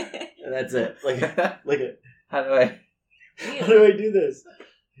 And that's it. Look at How do I do this?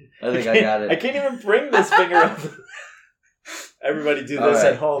 I think I got it. I can't even bring this finger up. Everybody do this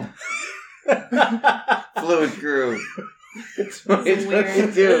at home. Fluid crew. This is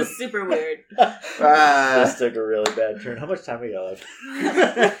weird. This is super weird. This took a really bad turn. How much time we got left?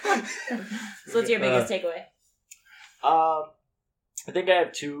 So what's your biggest takeaway? I think I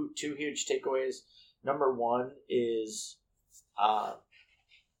have two huge takeaways. Number one is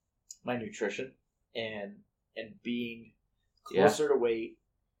my nutrition and being closer to weight.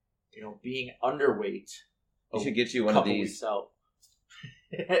 Being underweight. You should get you one of these.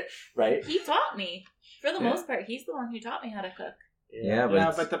 Right? He taught me. For the most part, he's the one who taught me how to cook. Yeah,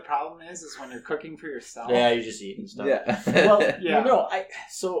 but the problem is when you're cooking for yourself. Yeah, you're just eating stuff. Yeah.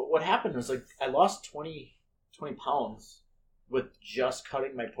 So what happened was I lost 20 pounds with just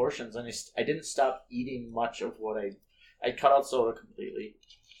cutting my portions, and I didn't stop eating much of what I cut out soda completely.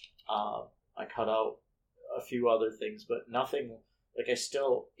 I cut out a few other things, but nothing. Like, I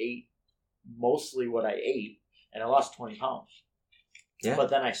still ate mostly what I ate, and I lost 20 pounds. Yeah. But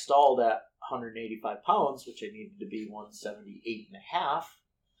then I stalled at 185 pounds, which I needed to be 178 and a half.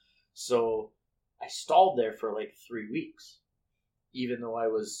 So I stalled there for like 3 weeks, even though I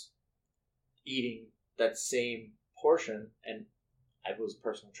was eating that same portion, and I was a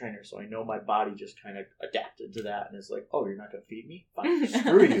personal trainer, so I know my body just kind of adapted to that and is like, oh, you're not going to feed me? Fine,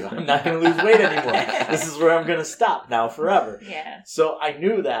 screw you. I'm not going to lose weight anymore. This is where I'm going to stop now forever. Yeah. So I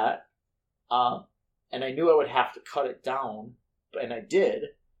knew that, and I knew I would have to cut it down, and I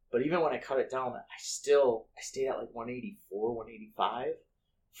did. But even when I cut it down, I stayed at like 184, 185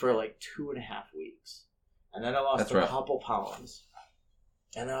 for like 2.5 weeks. And then I lost a couple pounds.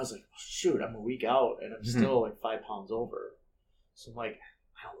 And then I was like, oh, shoot, I'm a week out and I'm still like 5 pounds over. So I'm like,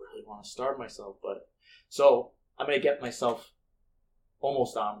 I don't really want to starve myself. So I'm going to get myself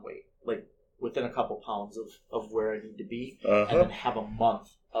almost on weight, like within a couple pounds of where I need to be. And then have a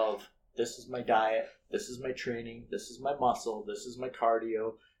month of, this is my diet, this is my training, this is my muscle, this is my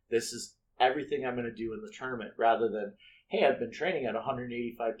cardio. This is everything I'm going to do in the tournament, rather than, hey, I've been training at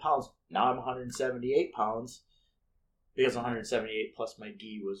 185 pounds. Now I'm 178 pounds, because 178 plus my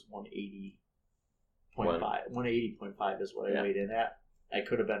gi was 180.5. 180.5 is what I weighed in at. I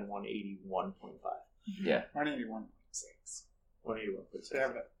could have been 181.5. Yeah. 181.6. 181.6.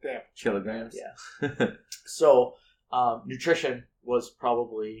 They have kilograms. Yeah. So nutrition was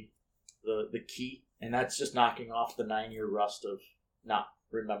probably the key, and that's just knocking off the 9-year rust of not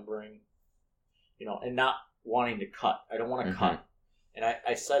remembering, and not wanting to cut. I don't want to cut. And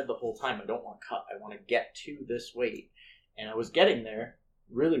I said the whole time, I don't want to cut. I want to get to this weight. And I was getting there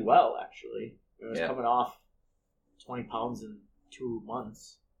really well, actually. I was coming off 20 pounds in 2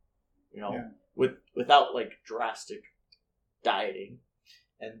 months, without like drastic dieting.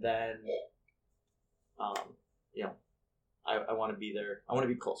 And then, I want to be there. I want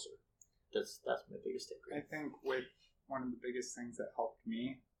to be closer. That's my biggest takeaway. I think one of the biggest things that helped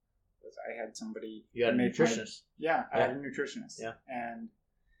me was I had somebody. You had a nutritionist. I had a nutritionist. Yeah. And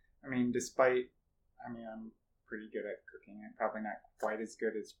I mean, despite I mean, I'm pretty good at cooking. I'm probably not quite as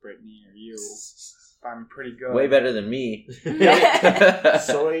good as Brittany or you, but I'm pretty good. Way better than me.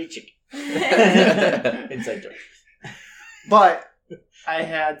 Soy chicken. Inside joke. But I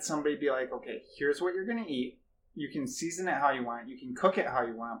had somebody be like, okay, here's what you're going to eat. You can season it how you want. You can cook it how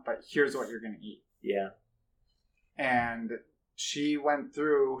you want, but here's what you're going to eat. Yeah. And she went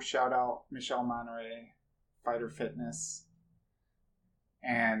through, shout out Michelle Monterey, Fighter Fitness.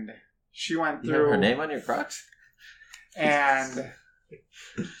 And she went You have through. her name on your Crocs? And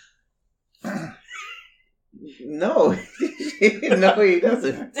No. No, he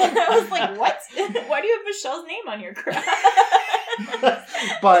doesn't. I was like, what? Why do you have Michelle's name on your crop?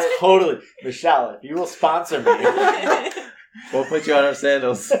 but Totally. Michelle, if you will sponsor me. We'll put you on our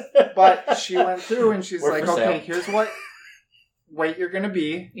sandals. but she went through and she's We're like, for sale. okay, here's what weight you're going to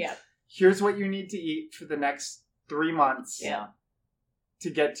be. Yeah. Here's what you need to eat for the next 3 months. Yeah. To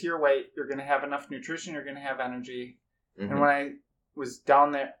get to your weight. You're going to have enough nutrition. You're going to have energy. Mm-hmm. And when I was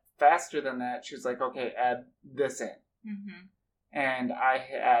down there faster than that, she was like, okay, add this in. Mm-hmm. And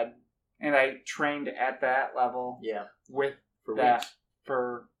I trained at that level Yeah. with For that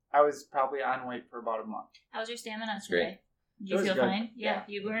weeks. I was probably on weight for about a month. How was your stamina That's today? great. Did It you was feel good. fine? Yeah.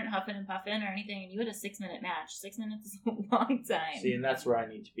 You weren't huffing and puffing or anything, and you had a 6-minute match. 6 minutes is a long time. See, and that's where I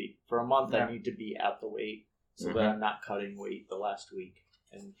need to be. For a month, Yeah. I need to be at the weight so that I'm not cutting weight the last week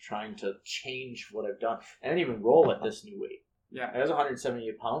and trying to change what I've done. I didn't even roll at this new weight. Yeah. I was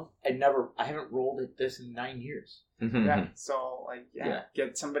 178 pounds. I haven't rolled at this in 9 years. Mm-hmm. Yeah. So, Yeah.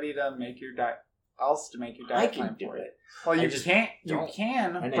 get somebody to make your diet. Else to make your I diet can plan do for it. Well, I you just can't. You don't.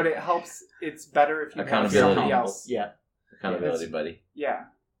 can, I know. but it helps. It's better if you have Accountability. somebody else. Yeah. Accountability buddy. Yeah.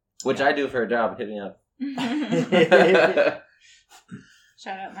 Which I do for a job. Hit me up.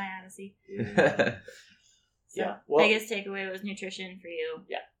 Shout out my Odyssey. Yeah. So, Yeah. Well- biggest takeaway was nutrition for you.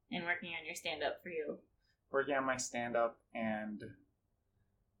 Yeah. And working on your stand up for you. Working on my stand up and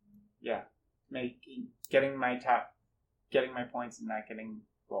getting my points and not getting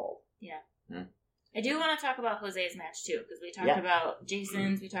rolled. I do want to talk about Jose's match too, because we talked Yeah. about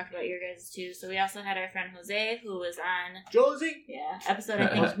Jason's, we talked about your guys' too. So we also had our friend Jose, who was on Josie! episode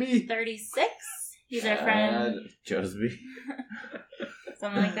I Must think be. 36. He's our friend, Josby.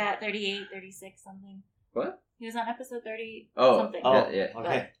 something like that, 38, 36, something. What? He was on episode 30 Oh, something. yeah.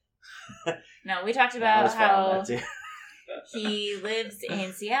 Okay. No, we talked I about was following how that too. he lives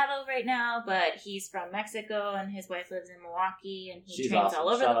in Seattle right now, but he's from Mexico, and his wife lives in Milwaukee, and he She's trains awesome. all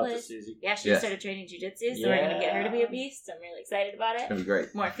over Shout the out to place. Susie. Yeah, she Yes. started training jiu-jitsu, so we're going to get her to be a beast. I'm really excited about It's it. gonna be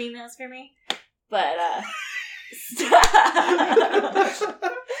great. More females for me. But, stop.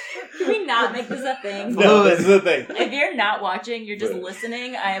 Can we not make this a thing? No, this is the thing. If you're not watching, you're just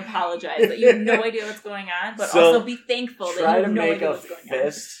listening, I apologize that you have no idea what's going on, but So, also be thankful that you Try have to no make idea a what's going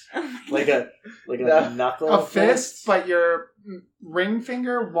fist, on. like a No. knuckle A fist, but your ring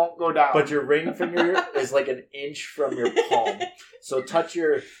finger won't go down. but your ring finger is like an inch from your palm. So touch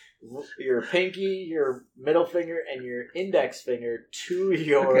your pinky, your middle finger, and your index finger to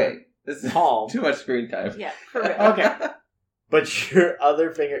your Okay. This is palm. too much screen time. Yeah, for real. Okay. But your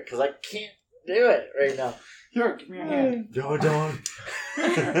other finger, because I can't do it right now. Here, give me your hand. Don't.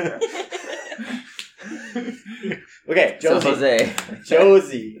 Okay, So Josie. Jose.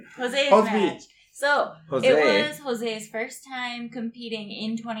 Josie. Jose's Jose. match. So, Jose. it was Jose's first time competing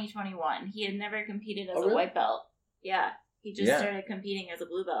in 2021. He had never competed as Oh, a really? white belt. Yeah. He just Yeah. started competing as a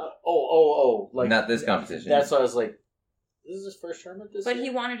blue belt. Oh. Like Not this competition. That's why I was like, this is his first tournament this But year? he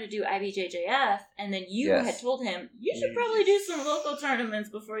wanted to do IBJJF, and then you Yes. had told him, you should probably do some local tournaments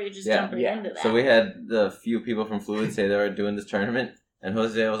before you just Yeah. jump right Yeah. into that. So we had the few people from Fluid say they were doing this tournament, and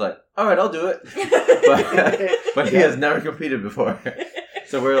Jose was like, "All right, I'll do it," but he has never competed before.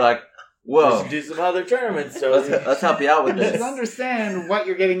 So we're like, We "Whoa, should do some other tournaments, let's, Josie. let's help you out with You should this." understand what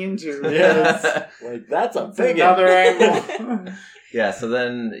you're getting into. Yeah. Like, that's a It's big another angle. Yeah. So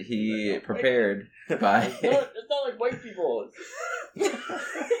then he prepared by. It's not like white people.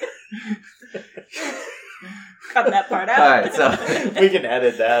 Cut that part out. All right, so We can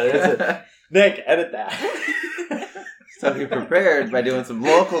edit that. Nick, edit that. so he prepared by doing some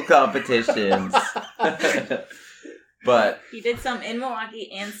local competitions. But He did some in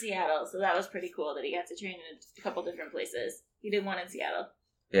Milwaukee and Seattle, so that was pretty cool that he got to train in a couple different places. He did one in Seattle,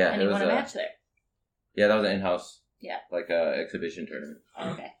 yeah, and it he was won a match there. yeah, that was an in-house, Yeah. like a exhibition tournament. Oh,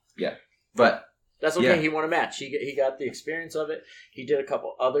 okay. But That's okay. Yeah. He won a match. He got the experience of it. He did a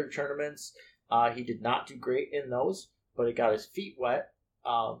couple other tournaments. He did not do great in those, but he got his feet wet.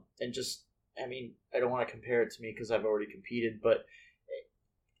 And just, I mean, I don't want to compare it to me because I've already competed, but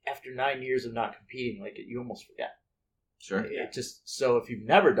after 9 years of not competing, like, you almost forget. Sure. It just so if you've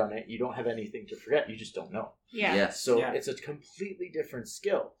never done it, you don't have anything to forget. You just don't know. Yeah. Yes. So Yeah. it's a completely different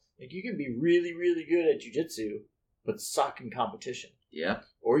skill. Like you can be really, really good at jiu-jitsu, but suck in competition. Yeah.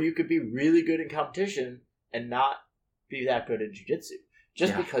 Or you could be really good in competition and not be that good at jiu-jitsu.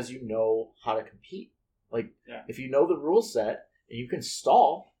 Just Yeah. because you know how to compete. Like, Yeah. if you know the rule set and you can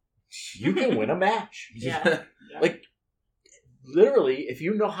stall, you can win a match. Yeah. Like, literally, if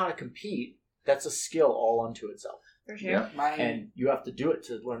you know how to compete, that's a skill all unto itself. For sure. Yeah. And you have to do it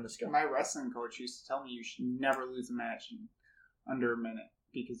to learn the skill. My wrestling coach used to tell me you should never lose a match in under a minute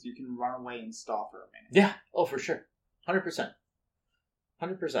because you can run away and stall for a minute. Yeah. Oh, for sure. 100%.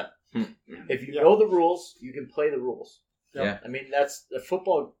 100%. Hmm. If you Yeah. know the rules, you can play the rules. Yeah. I mean, that's the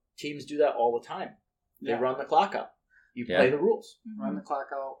football teams do that all the time. They Yeah. run the clock up. You Yeah. play the rules. Run the clock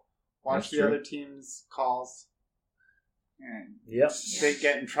out, watch That's the true. other team's calls, and Yep. they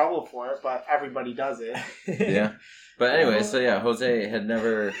get in trouble for it, but everybody does it. Yeah. But anyway, so yeah, Jose had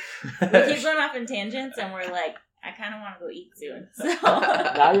never. We keep going off in tangents, and we're like, I kind of want to go eat soon. So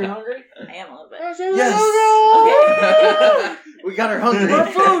Now you're hungry? I am a little bit. Yes! Okay. We got her hungry. More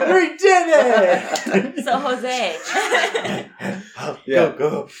food! We did it! So Jose, Yeah.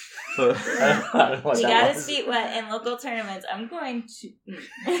 Go. I don't know what he that got was. his feet wet in local tournaments. I'm going to.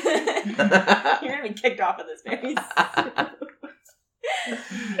 You're gonna be kicked off of this very soon.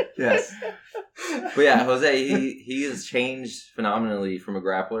 Yes. But yeah, Jose, he has changed phenomenally from a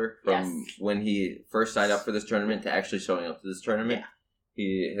grappler from Yes. when he first signed up for this tournament to actually showing up to this tournament. Yeah.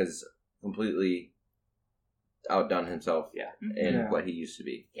 He has completely outdone himself Mhm. in Yeah. what he used to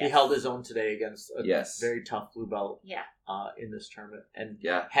be. He held his own today against a Yes. very tough blue belt Yeah. in this tournament. And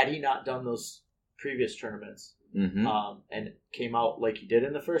Yeah. had he not done those previous tournaments Mm-hmm. and came out like he did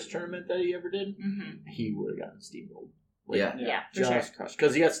in the first tournament that he ever did, Mm-hmm. he would have gotten steamrolled. Yeah. Yeah, for sure. Just crushed.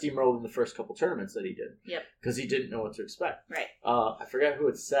 Because he got steamrolled in the first couple tournaments that he did. Yep. Because he didn't know what to expect. Right. I forget who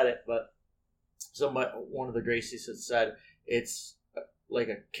had said it, but one of the Gracies had said it's like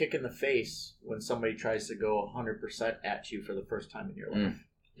a kick in the face when somebody tries to go 100% at you for the first time in your life.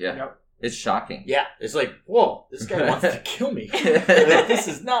 Yeah. Yep. It's shocking. Yeah, it's like, whoa, this guy wants to kill me. Like, this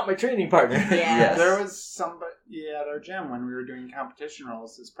is not my training partner. Yeah. Yes. There was somebody at our gym when we were doing competition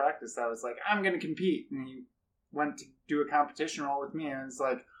rolls as practice that was like, I'm going to compete. And he went to do a competition roll with me and was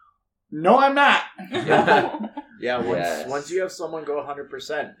like, no, I'm not. Yeah, Yes. once you have someone go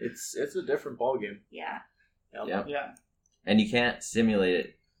 100%, it's a different ballgame. Yeah. Yep. Yeah. And you can't simulate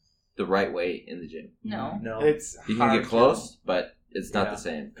it the right way in the gym. No. No. It's You can hard get close, but it's not Yeah. the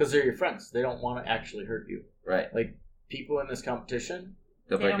same. Because they're your friends. They don't want to actually hurt you. Right. Like, people in this competition,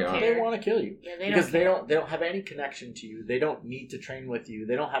 They'll They break don't your arm. care. they want to kill you. Yeah, Because they care. don't have any connection to you. They don't need to train with you.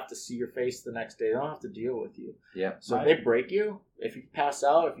 They don't have to see your face the next day. They don't have to deal with you. Yeah. So Right. if they break you, if you pass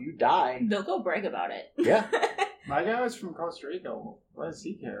out, if you die, They'll go brag about it. yeah, My guy was from Costa Rica. What does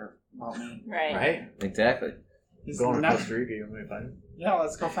he care about me? Right. right? Exactly. He's Going to not- Costa Rica, you may find Yeah,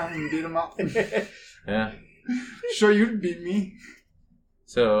 let's go find him and beat him up. him. Yeah. Sure, you'd beat me.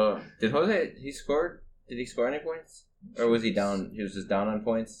 So, did Jose, did he score any points? Or was he down, he was just down on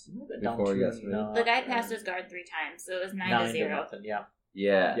points? Before he got submitted? The guy passed his guard 3 times, so it was 9 to 0. nothing, yeah.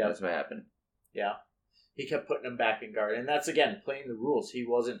 Yeah, Yeah. that's what happened. Yeah. He kept putting him back in guard. And that's, again, playing the rules. He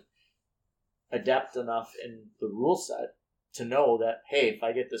wasn't adept enough in the rule set to know that, hey, if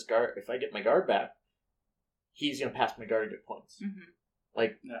I get my guard back, he's going to pass my guard and get points. Mm-hmm.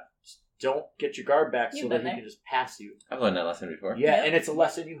 Like, Yeah. just don't get your guard back You've so that been he there. can just pass you. I've learned that lesson before. Yeah, Yep. and it's a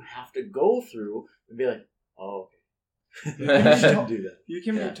lesson you have to go through and be like, oh, okay. Yeah. Don't do that. You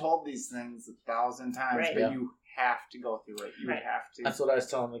can Yeah. be told these things 1,000 times, Right. but Yeah. you have to go through it. You Right. have to. That's what I was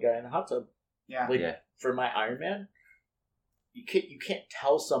telling the guy in the hot tub. Yeah. Like, Yeah. for my Ironman, you can't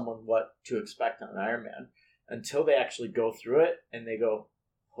tell someone what to expect on an Ironman until they actually go through it and they go,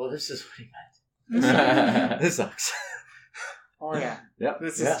 well, this is what he meant. This sucks. Oh, yeah. Yep.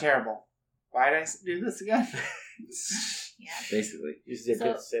 This Yeah. is terrible. Why did I do this again? Yeah. Basically. You get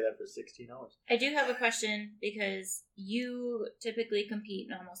So- to say that for 16 hours. I do have a question because you typically compete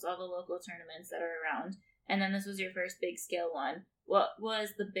in almost all the local tournaments that are around, and then this was your first big scale one. What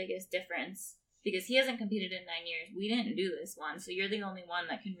was the biggest difference? Because he hasn't competed in 9 years. We didn't do this one, so you're the only one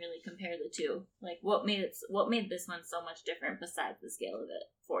that can really compare the two. Like, what made this one so much different besides the scale of it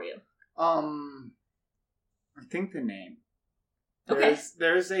for you? I think the name. Okay.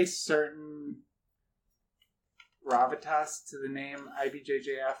 There's a certain gravitas to the name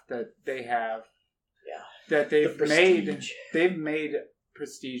IBJJF that they have. Yeah. That The prestige. they've made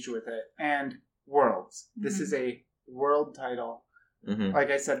prestige with it and worlds. This Mhm. is a world title. Mm-hmm. Like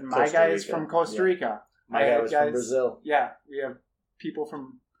I said, my Costa guy is Rica. from Costa Yeah. Rica. My I guy have was from Brazil. Yeah, we have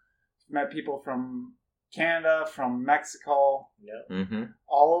met people from Canada, from Mexico, Mm-hmm.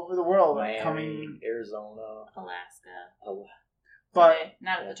 all over the world Miami, coming. Arizona, Alaska. But Okay,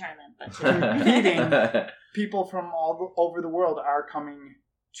 not at the tournament, but competing, people from all over the world are coming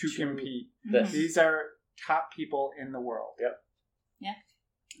to compete. Mhm. These are top people in the world. Yep.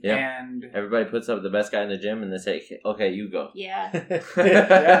 Yep. And Everybody puts up the best guy in the gym, and they say, "Okay, you go." yeah.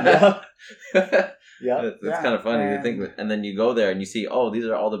 Yeah. Yeah. That's Yeah, kind of funny to and- think. And then you go there and you see, oh, these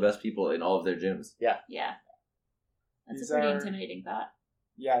are all the best people in all of their gyms. Yeah. That's These a pretty are- intimidating thought.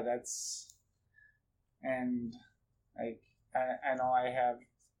 yeah, that's, and like I know I have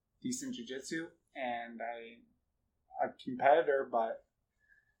decent jiu-jitsu and I'm a competitor, but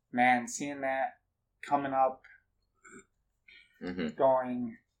man, seeing that coming up, Mm-hmm.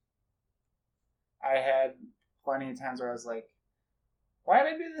 going, I had plenty of times where I was like, why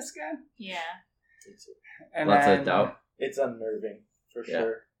did I do this again? Yeah. And Lots then, of doubt. It's unnerving, for Yeah.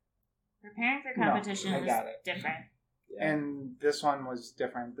 sure. Preparing for No, competition I is got it. different. Yeah. And this one was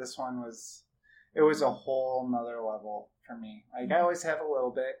different. This one was, it was a whole nother level for me. Like, I always have a little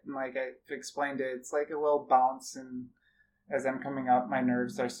bit, and like I've explained it, it's like a little bounce, and as I'm coming up, my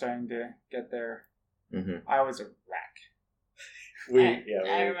nerves are starting to get there. Mm-hmm. I was a wreck.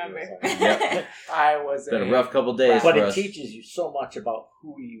 I remember. Yep. I was It's been a rough couple days But for it us. teaches you so much about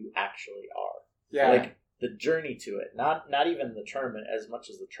who you actually are. Yeah. Like the journey to it, not even the tournament as much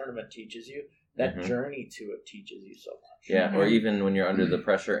as the tournament teaches you. That Mhm. journey to it teaches you so much. Yeah, or even when you're under the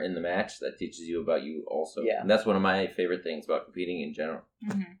pressure in the match, that teaches you about you also. Yeah. And that's one of my favorite things about competing in general.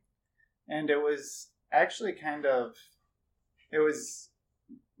 Mm-hmm. And it was actually it was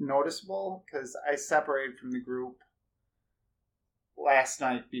noticeable because I separated from the group last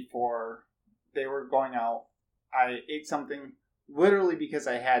night before they were going out. I ate something literally because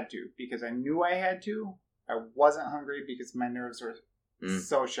I had to, because I knew I had to. I wasn't hungry because my nerves were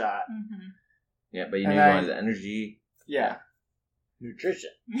so shot. Mm-hmm. Yeah, but you And knew you I- wanted the energy. Yeah. Nutrition.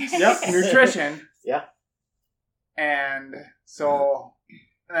 Yep, nutrition. Yeah. And so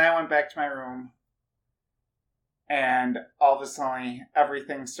then I went back to my room, and all of a sudden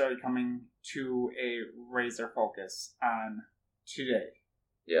everything started coming to a razor focus on today.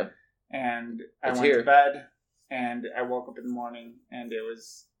 Yeah. And I It's went here. to bed, and I woke up in the morning, and it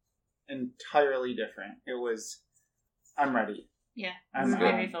was entirely different. It was, I'm ready. Yeah. I'm good.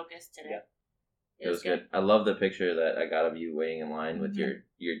 very focused today. Yeah. It was good. I love the picture that I got of you waiting in line with your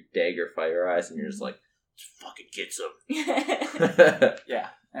dagger fire eyes, and you're just like, let's fucking get some. Yeah,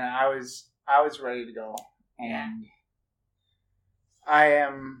 and I was ready to go, and Yeah. I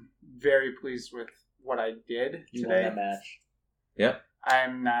am very pleased with what I did You won today. that match. Yep.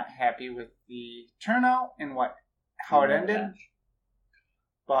 I'm not happy with the turnout and how You it won that ended, match.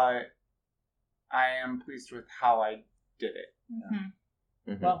 but I am pleased with how I did it.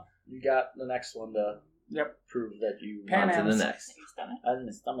 Mm-hmm. Mhm. Well, you got the next one to Yep. prove that you Pan On to the Ams. next. on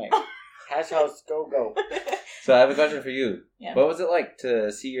the stomach. Hash house, go. So I have a question for you. Yeah. What was it like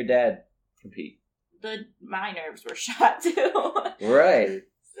to see your dad compete? My nerves were shot too. Right.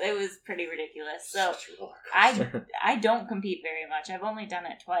 It was pretty ridiculous. So Such a roller coaster. I don't compete very much. I've only done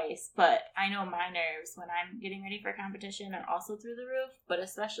it twice, but I know my nerves when I'm getting ready for competition are also through the roof, but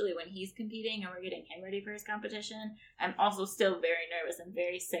especially when he's competing and we're getting him ready for his competition, I'm also still very nervous and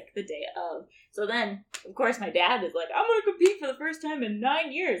very sick the day of. So then, of course, my dad is like, I'm going to compete for the first time in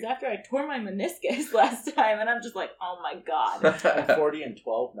 9 years after I tore my meniscus last time, and I'm just like, oh my god. I'm 40 and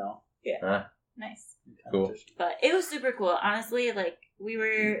 12 now. Nice. Cool. But it was super cool. Honestly, like, we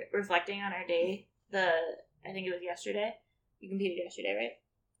were reflecting on our day. I think it was yesterday. You competed yesterday, right?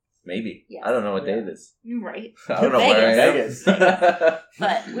 Maybe. Yes. I don't know what day it is. Right. I don't know where I am. Vegas.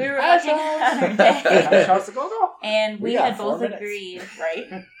 But we were reflecting on our day. Hash house to go. And we We got had 4 both minutes. agreed,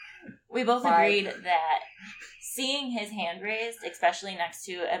 right? We both 5. agreed that seeing his hand raised, especially next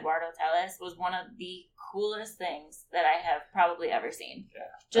to Eduardo Telles, was one of the coolest things that I have probably ever seen. Yeah.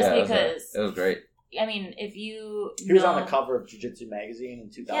 Just Yeah, because, it was great. I mean, if you He was on know- the cover of Jiu-Jitsu magazine in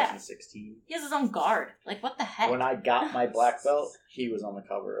 2016. he has his own guard. Like, what the heck? When I got my black belt, he was on the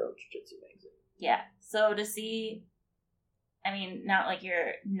cover of Jiu-Jitsu magazine. Yeah. So to see, I mean, not like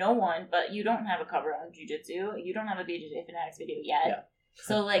you're no one, but you don't have a cover on Jiu-Jitsu. You don't have a BJJ Fanatics video yet. Yeah.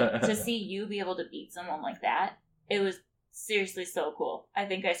 So, like, to see you be able to beat someone like that, it was seriously so cool. I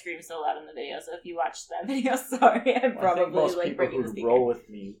think I screamed so loud in the video, so if you watched that video, sorry, I'm I probably, think most like, people breaking the who speaker. roll with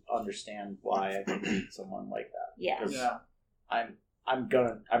me understand why I can beat someone like that. Yeah, Because Yeah. I'm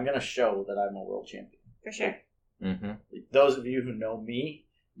gonna show that I'm a world champion. for sure. Mm-hmm. Those of you who know me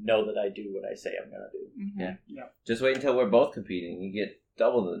know that I do what I say I'm gonna do. Mm-hmm. Yeah. Just wait until we're both competing. You get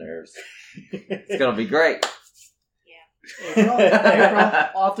double the nerves. It's gonna be great. April,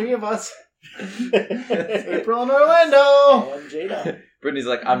 all 3 of us. April in Orlando. And Jada. Brittany's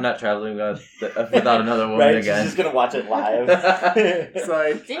like, I'm not traveling without another woman Right? again. She's just gonna watch it live. It's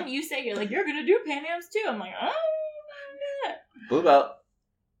like, Didn't you say you're gonna do Pan Ams too? I'm like, oh. Blue belt.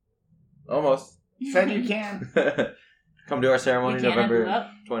 Almost. said you can. Come to our ceremony You can't have blue November belt?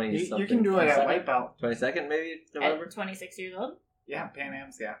 20 You something. can do it at white belt. 22nd maybe November. At 26 years old? Yeah, Pan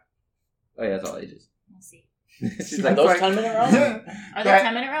Am's, yeah. Oh yeah, it's all ages. We'll see. She's Are like, those 10-minute rounds? Are there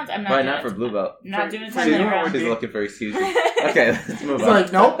 10-minute rounds? I'm not probably doing not for it. blue belt. Not doing For 10-minute you, rounds. She's looking for excuses. Okay, let's move It's on.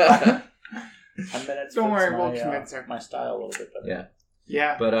 like, nope. 10 minutes. Don't worry, fits we'll my, commit, sir. my style a little bit better. Yeah.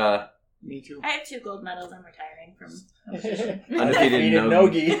 Yeah, But me too. I have 2 gold medals. I'm retiring from. undefeated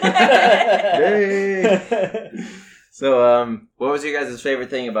Nogi. Hey. So what was your guys' favorite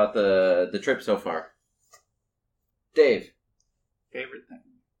thing about the trip so far? Dave. Favorite thing.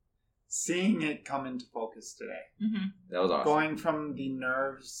 Seeing it come into focus today. Mm-hmm. That was awesome. Going from the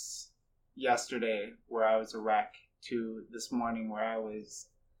nerves yesterday where I was a wreck to this morning where I was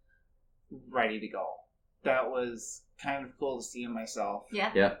ready to go. That was kind of cool to see in myself.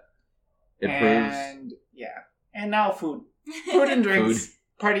 Yeah. Yeah. It proves. And yeah. And now food. Food and drinks. Food.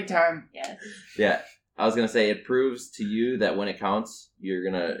 Party time. Yeah. Yeah. I was going to say, it proves to you that when it counts, you're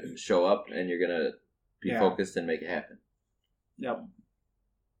going to show up and you're going to be Yeah. focused and make it happen. Yep.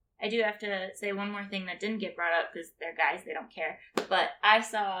 I do have to say one more thing that didn't get brought up because they're guys, they don't care. But I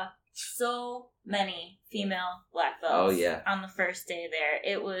saw so many female black belts Oh, yeah. on the first day there.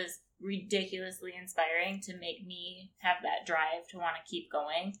 It was ridiculously inspiring to make me have that drive to want to keep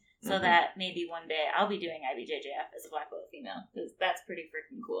going so Mhm. that maybe one day I'll be doing IBJJF as a black belt female because that's pretty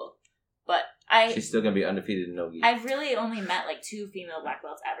freaking cool. But She's still going to be undefeated in no-gi. I've really only met like 2 female black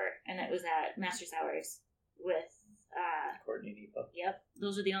belts ever, and it was at Masters Hours with Courtney Nipa. Yep,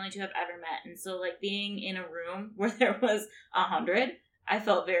 those are the only 2 I've ever met. And so, like, being in a room where there was 100, I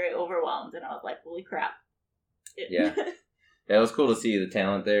felt very overwhelmed, and I was like, holy crap. Yeah. Yeah, it was cool to see the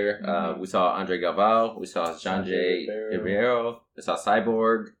talent there. Mhm. We saw Andre Galvao. We saw Sanjay Ribeiro. We saw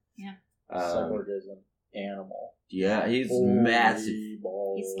Cyborg. Yeah. Cyborg is an animal. Yeah, he's Holy massive.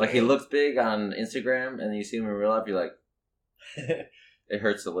 balls. He's- Like, he looks big on Instagram, and then you see him in real life, you're like, it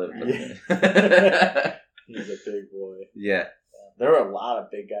hurts to live. doesn't it? He's a big boy. Yeah. There were a lot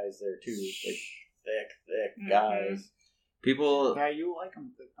of big guys there too, like thick Mhm. guys. People, Yeah, you like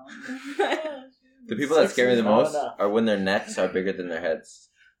them. the people that scare me the most enough. are when their necks are bigger than their heads.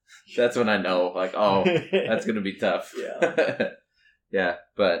 That's when I know, like, oh, that's going to be tough. Yeah. Yeah,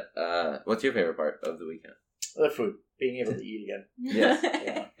 but what's your favorite part of the weekend? The food, being able to eat again. Yes.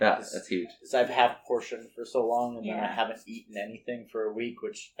 Yeah. Yeah, that's huge. Because I've half portioned for so long, and then I Yeah. haven't eaten anything for a week,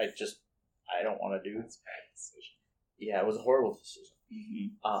 which I don't want to do. Yeah, it was a horrible decision.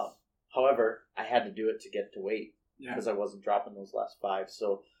 Mhm. However, I had to do it to get to weight Yeah. because I wasn't dropping those last 5.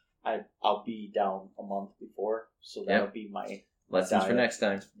 So I'll be down a month before. So that'll be my Lessons for diet. next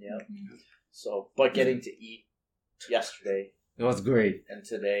time. Yeah. Mhm. So, but getting to eat yesterday It was great. and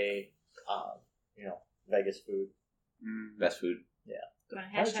today, Vegas food. Best food. Going to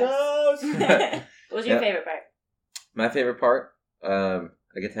hash house. What was your Yeah. favorite part? My favorite part, I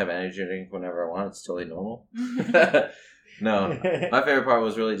get to have energy drink whenever I want. It's totally normal. No, my favorite part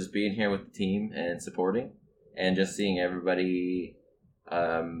was really just being here with the team and supporting, and just seeing everybody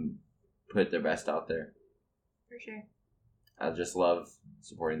put their best out there. For sure. I just love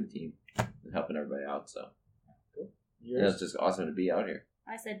supporting the team and helping everybody out. So Yours? it's just awesome to be out here.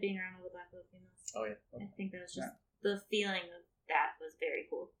 I said being around all the black belt females. Oh yeah. I think that was just the feeling of that was very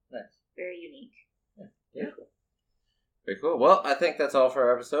cool. Nice. Very unique. Yeah. Yeah. Very cool. Well, I think that's all for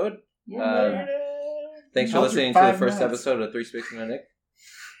our episode. Thanks for How's listening your to the 5 first minutes? episode of Three Speaks and a Nick.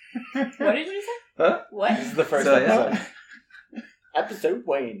 What did you say? Huh? What? This is the first So, yeah. episode. Episode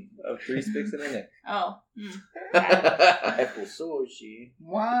Wayne. Of Three Speaks and a Nick. Oh. Episode she.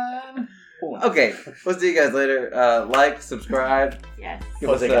 1. Okay, we'll see you guys later. Like, subscribe, Yes. give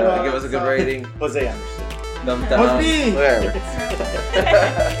us Jose got a good rating, Jose understood. thumbs down, me.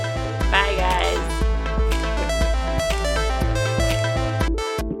 whatever.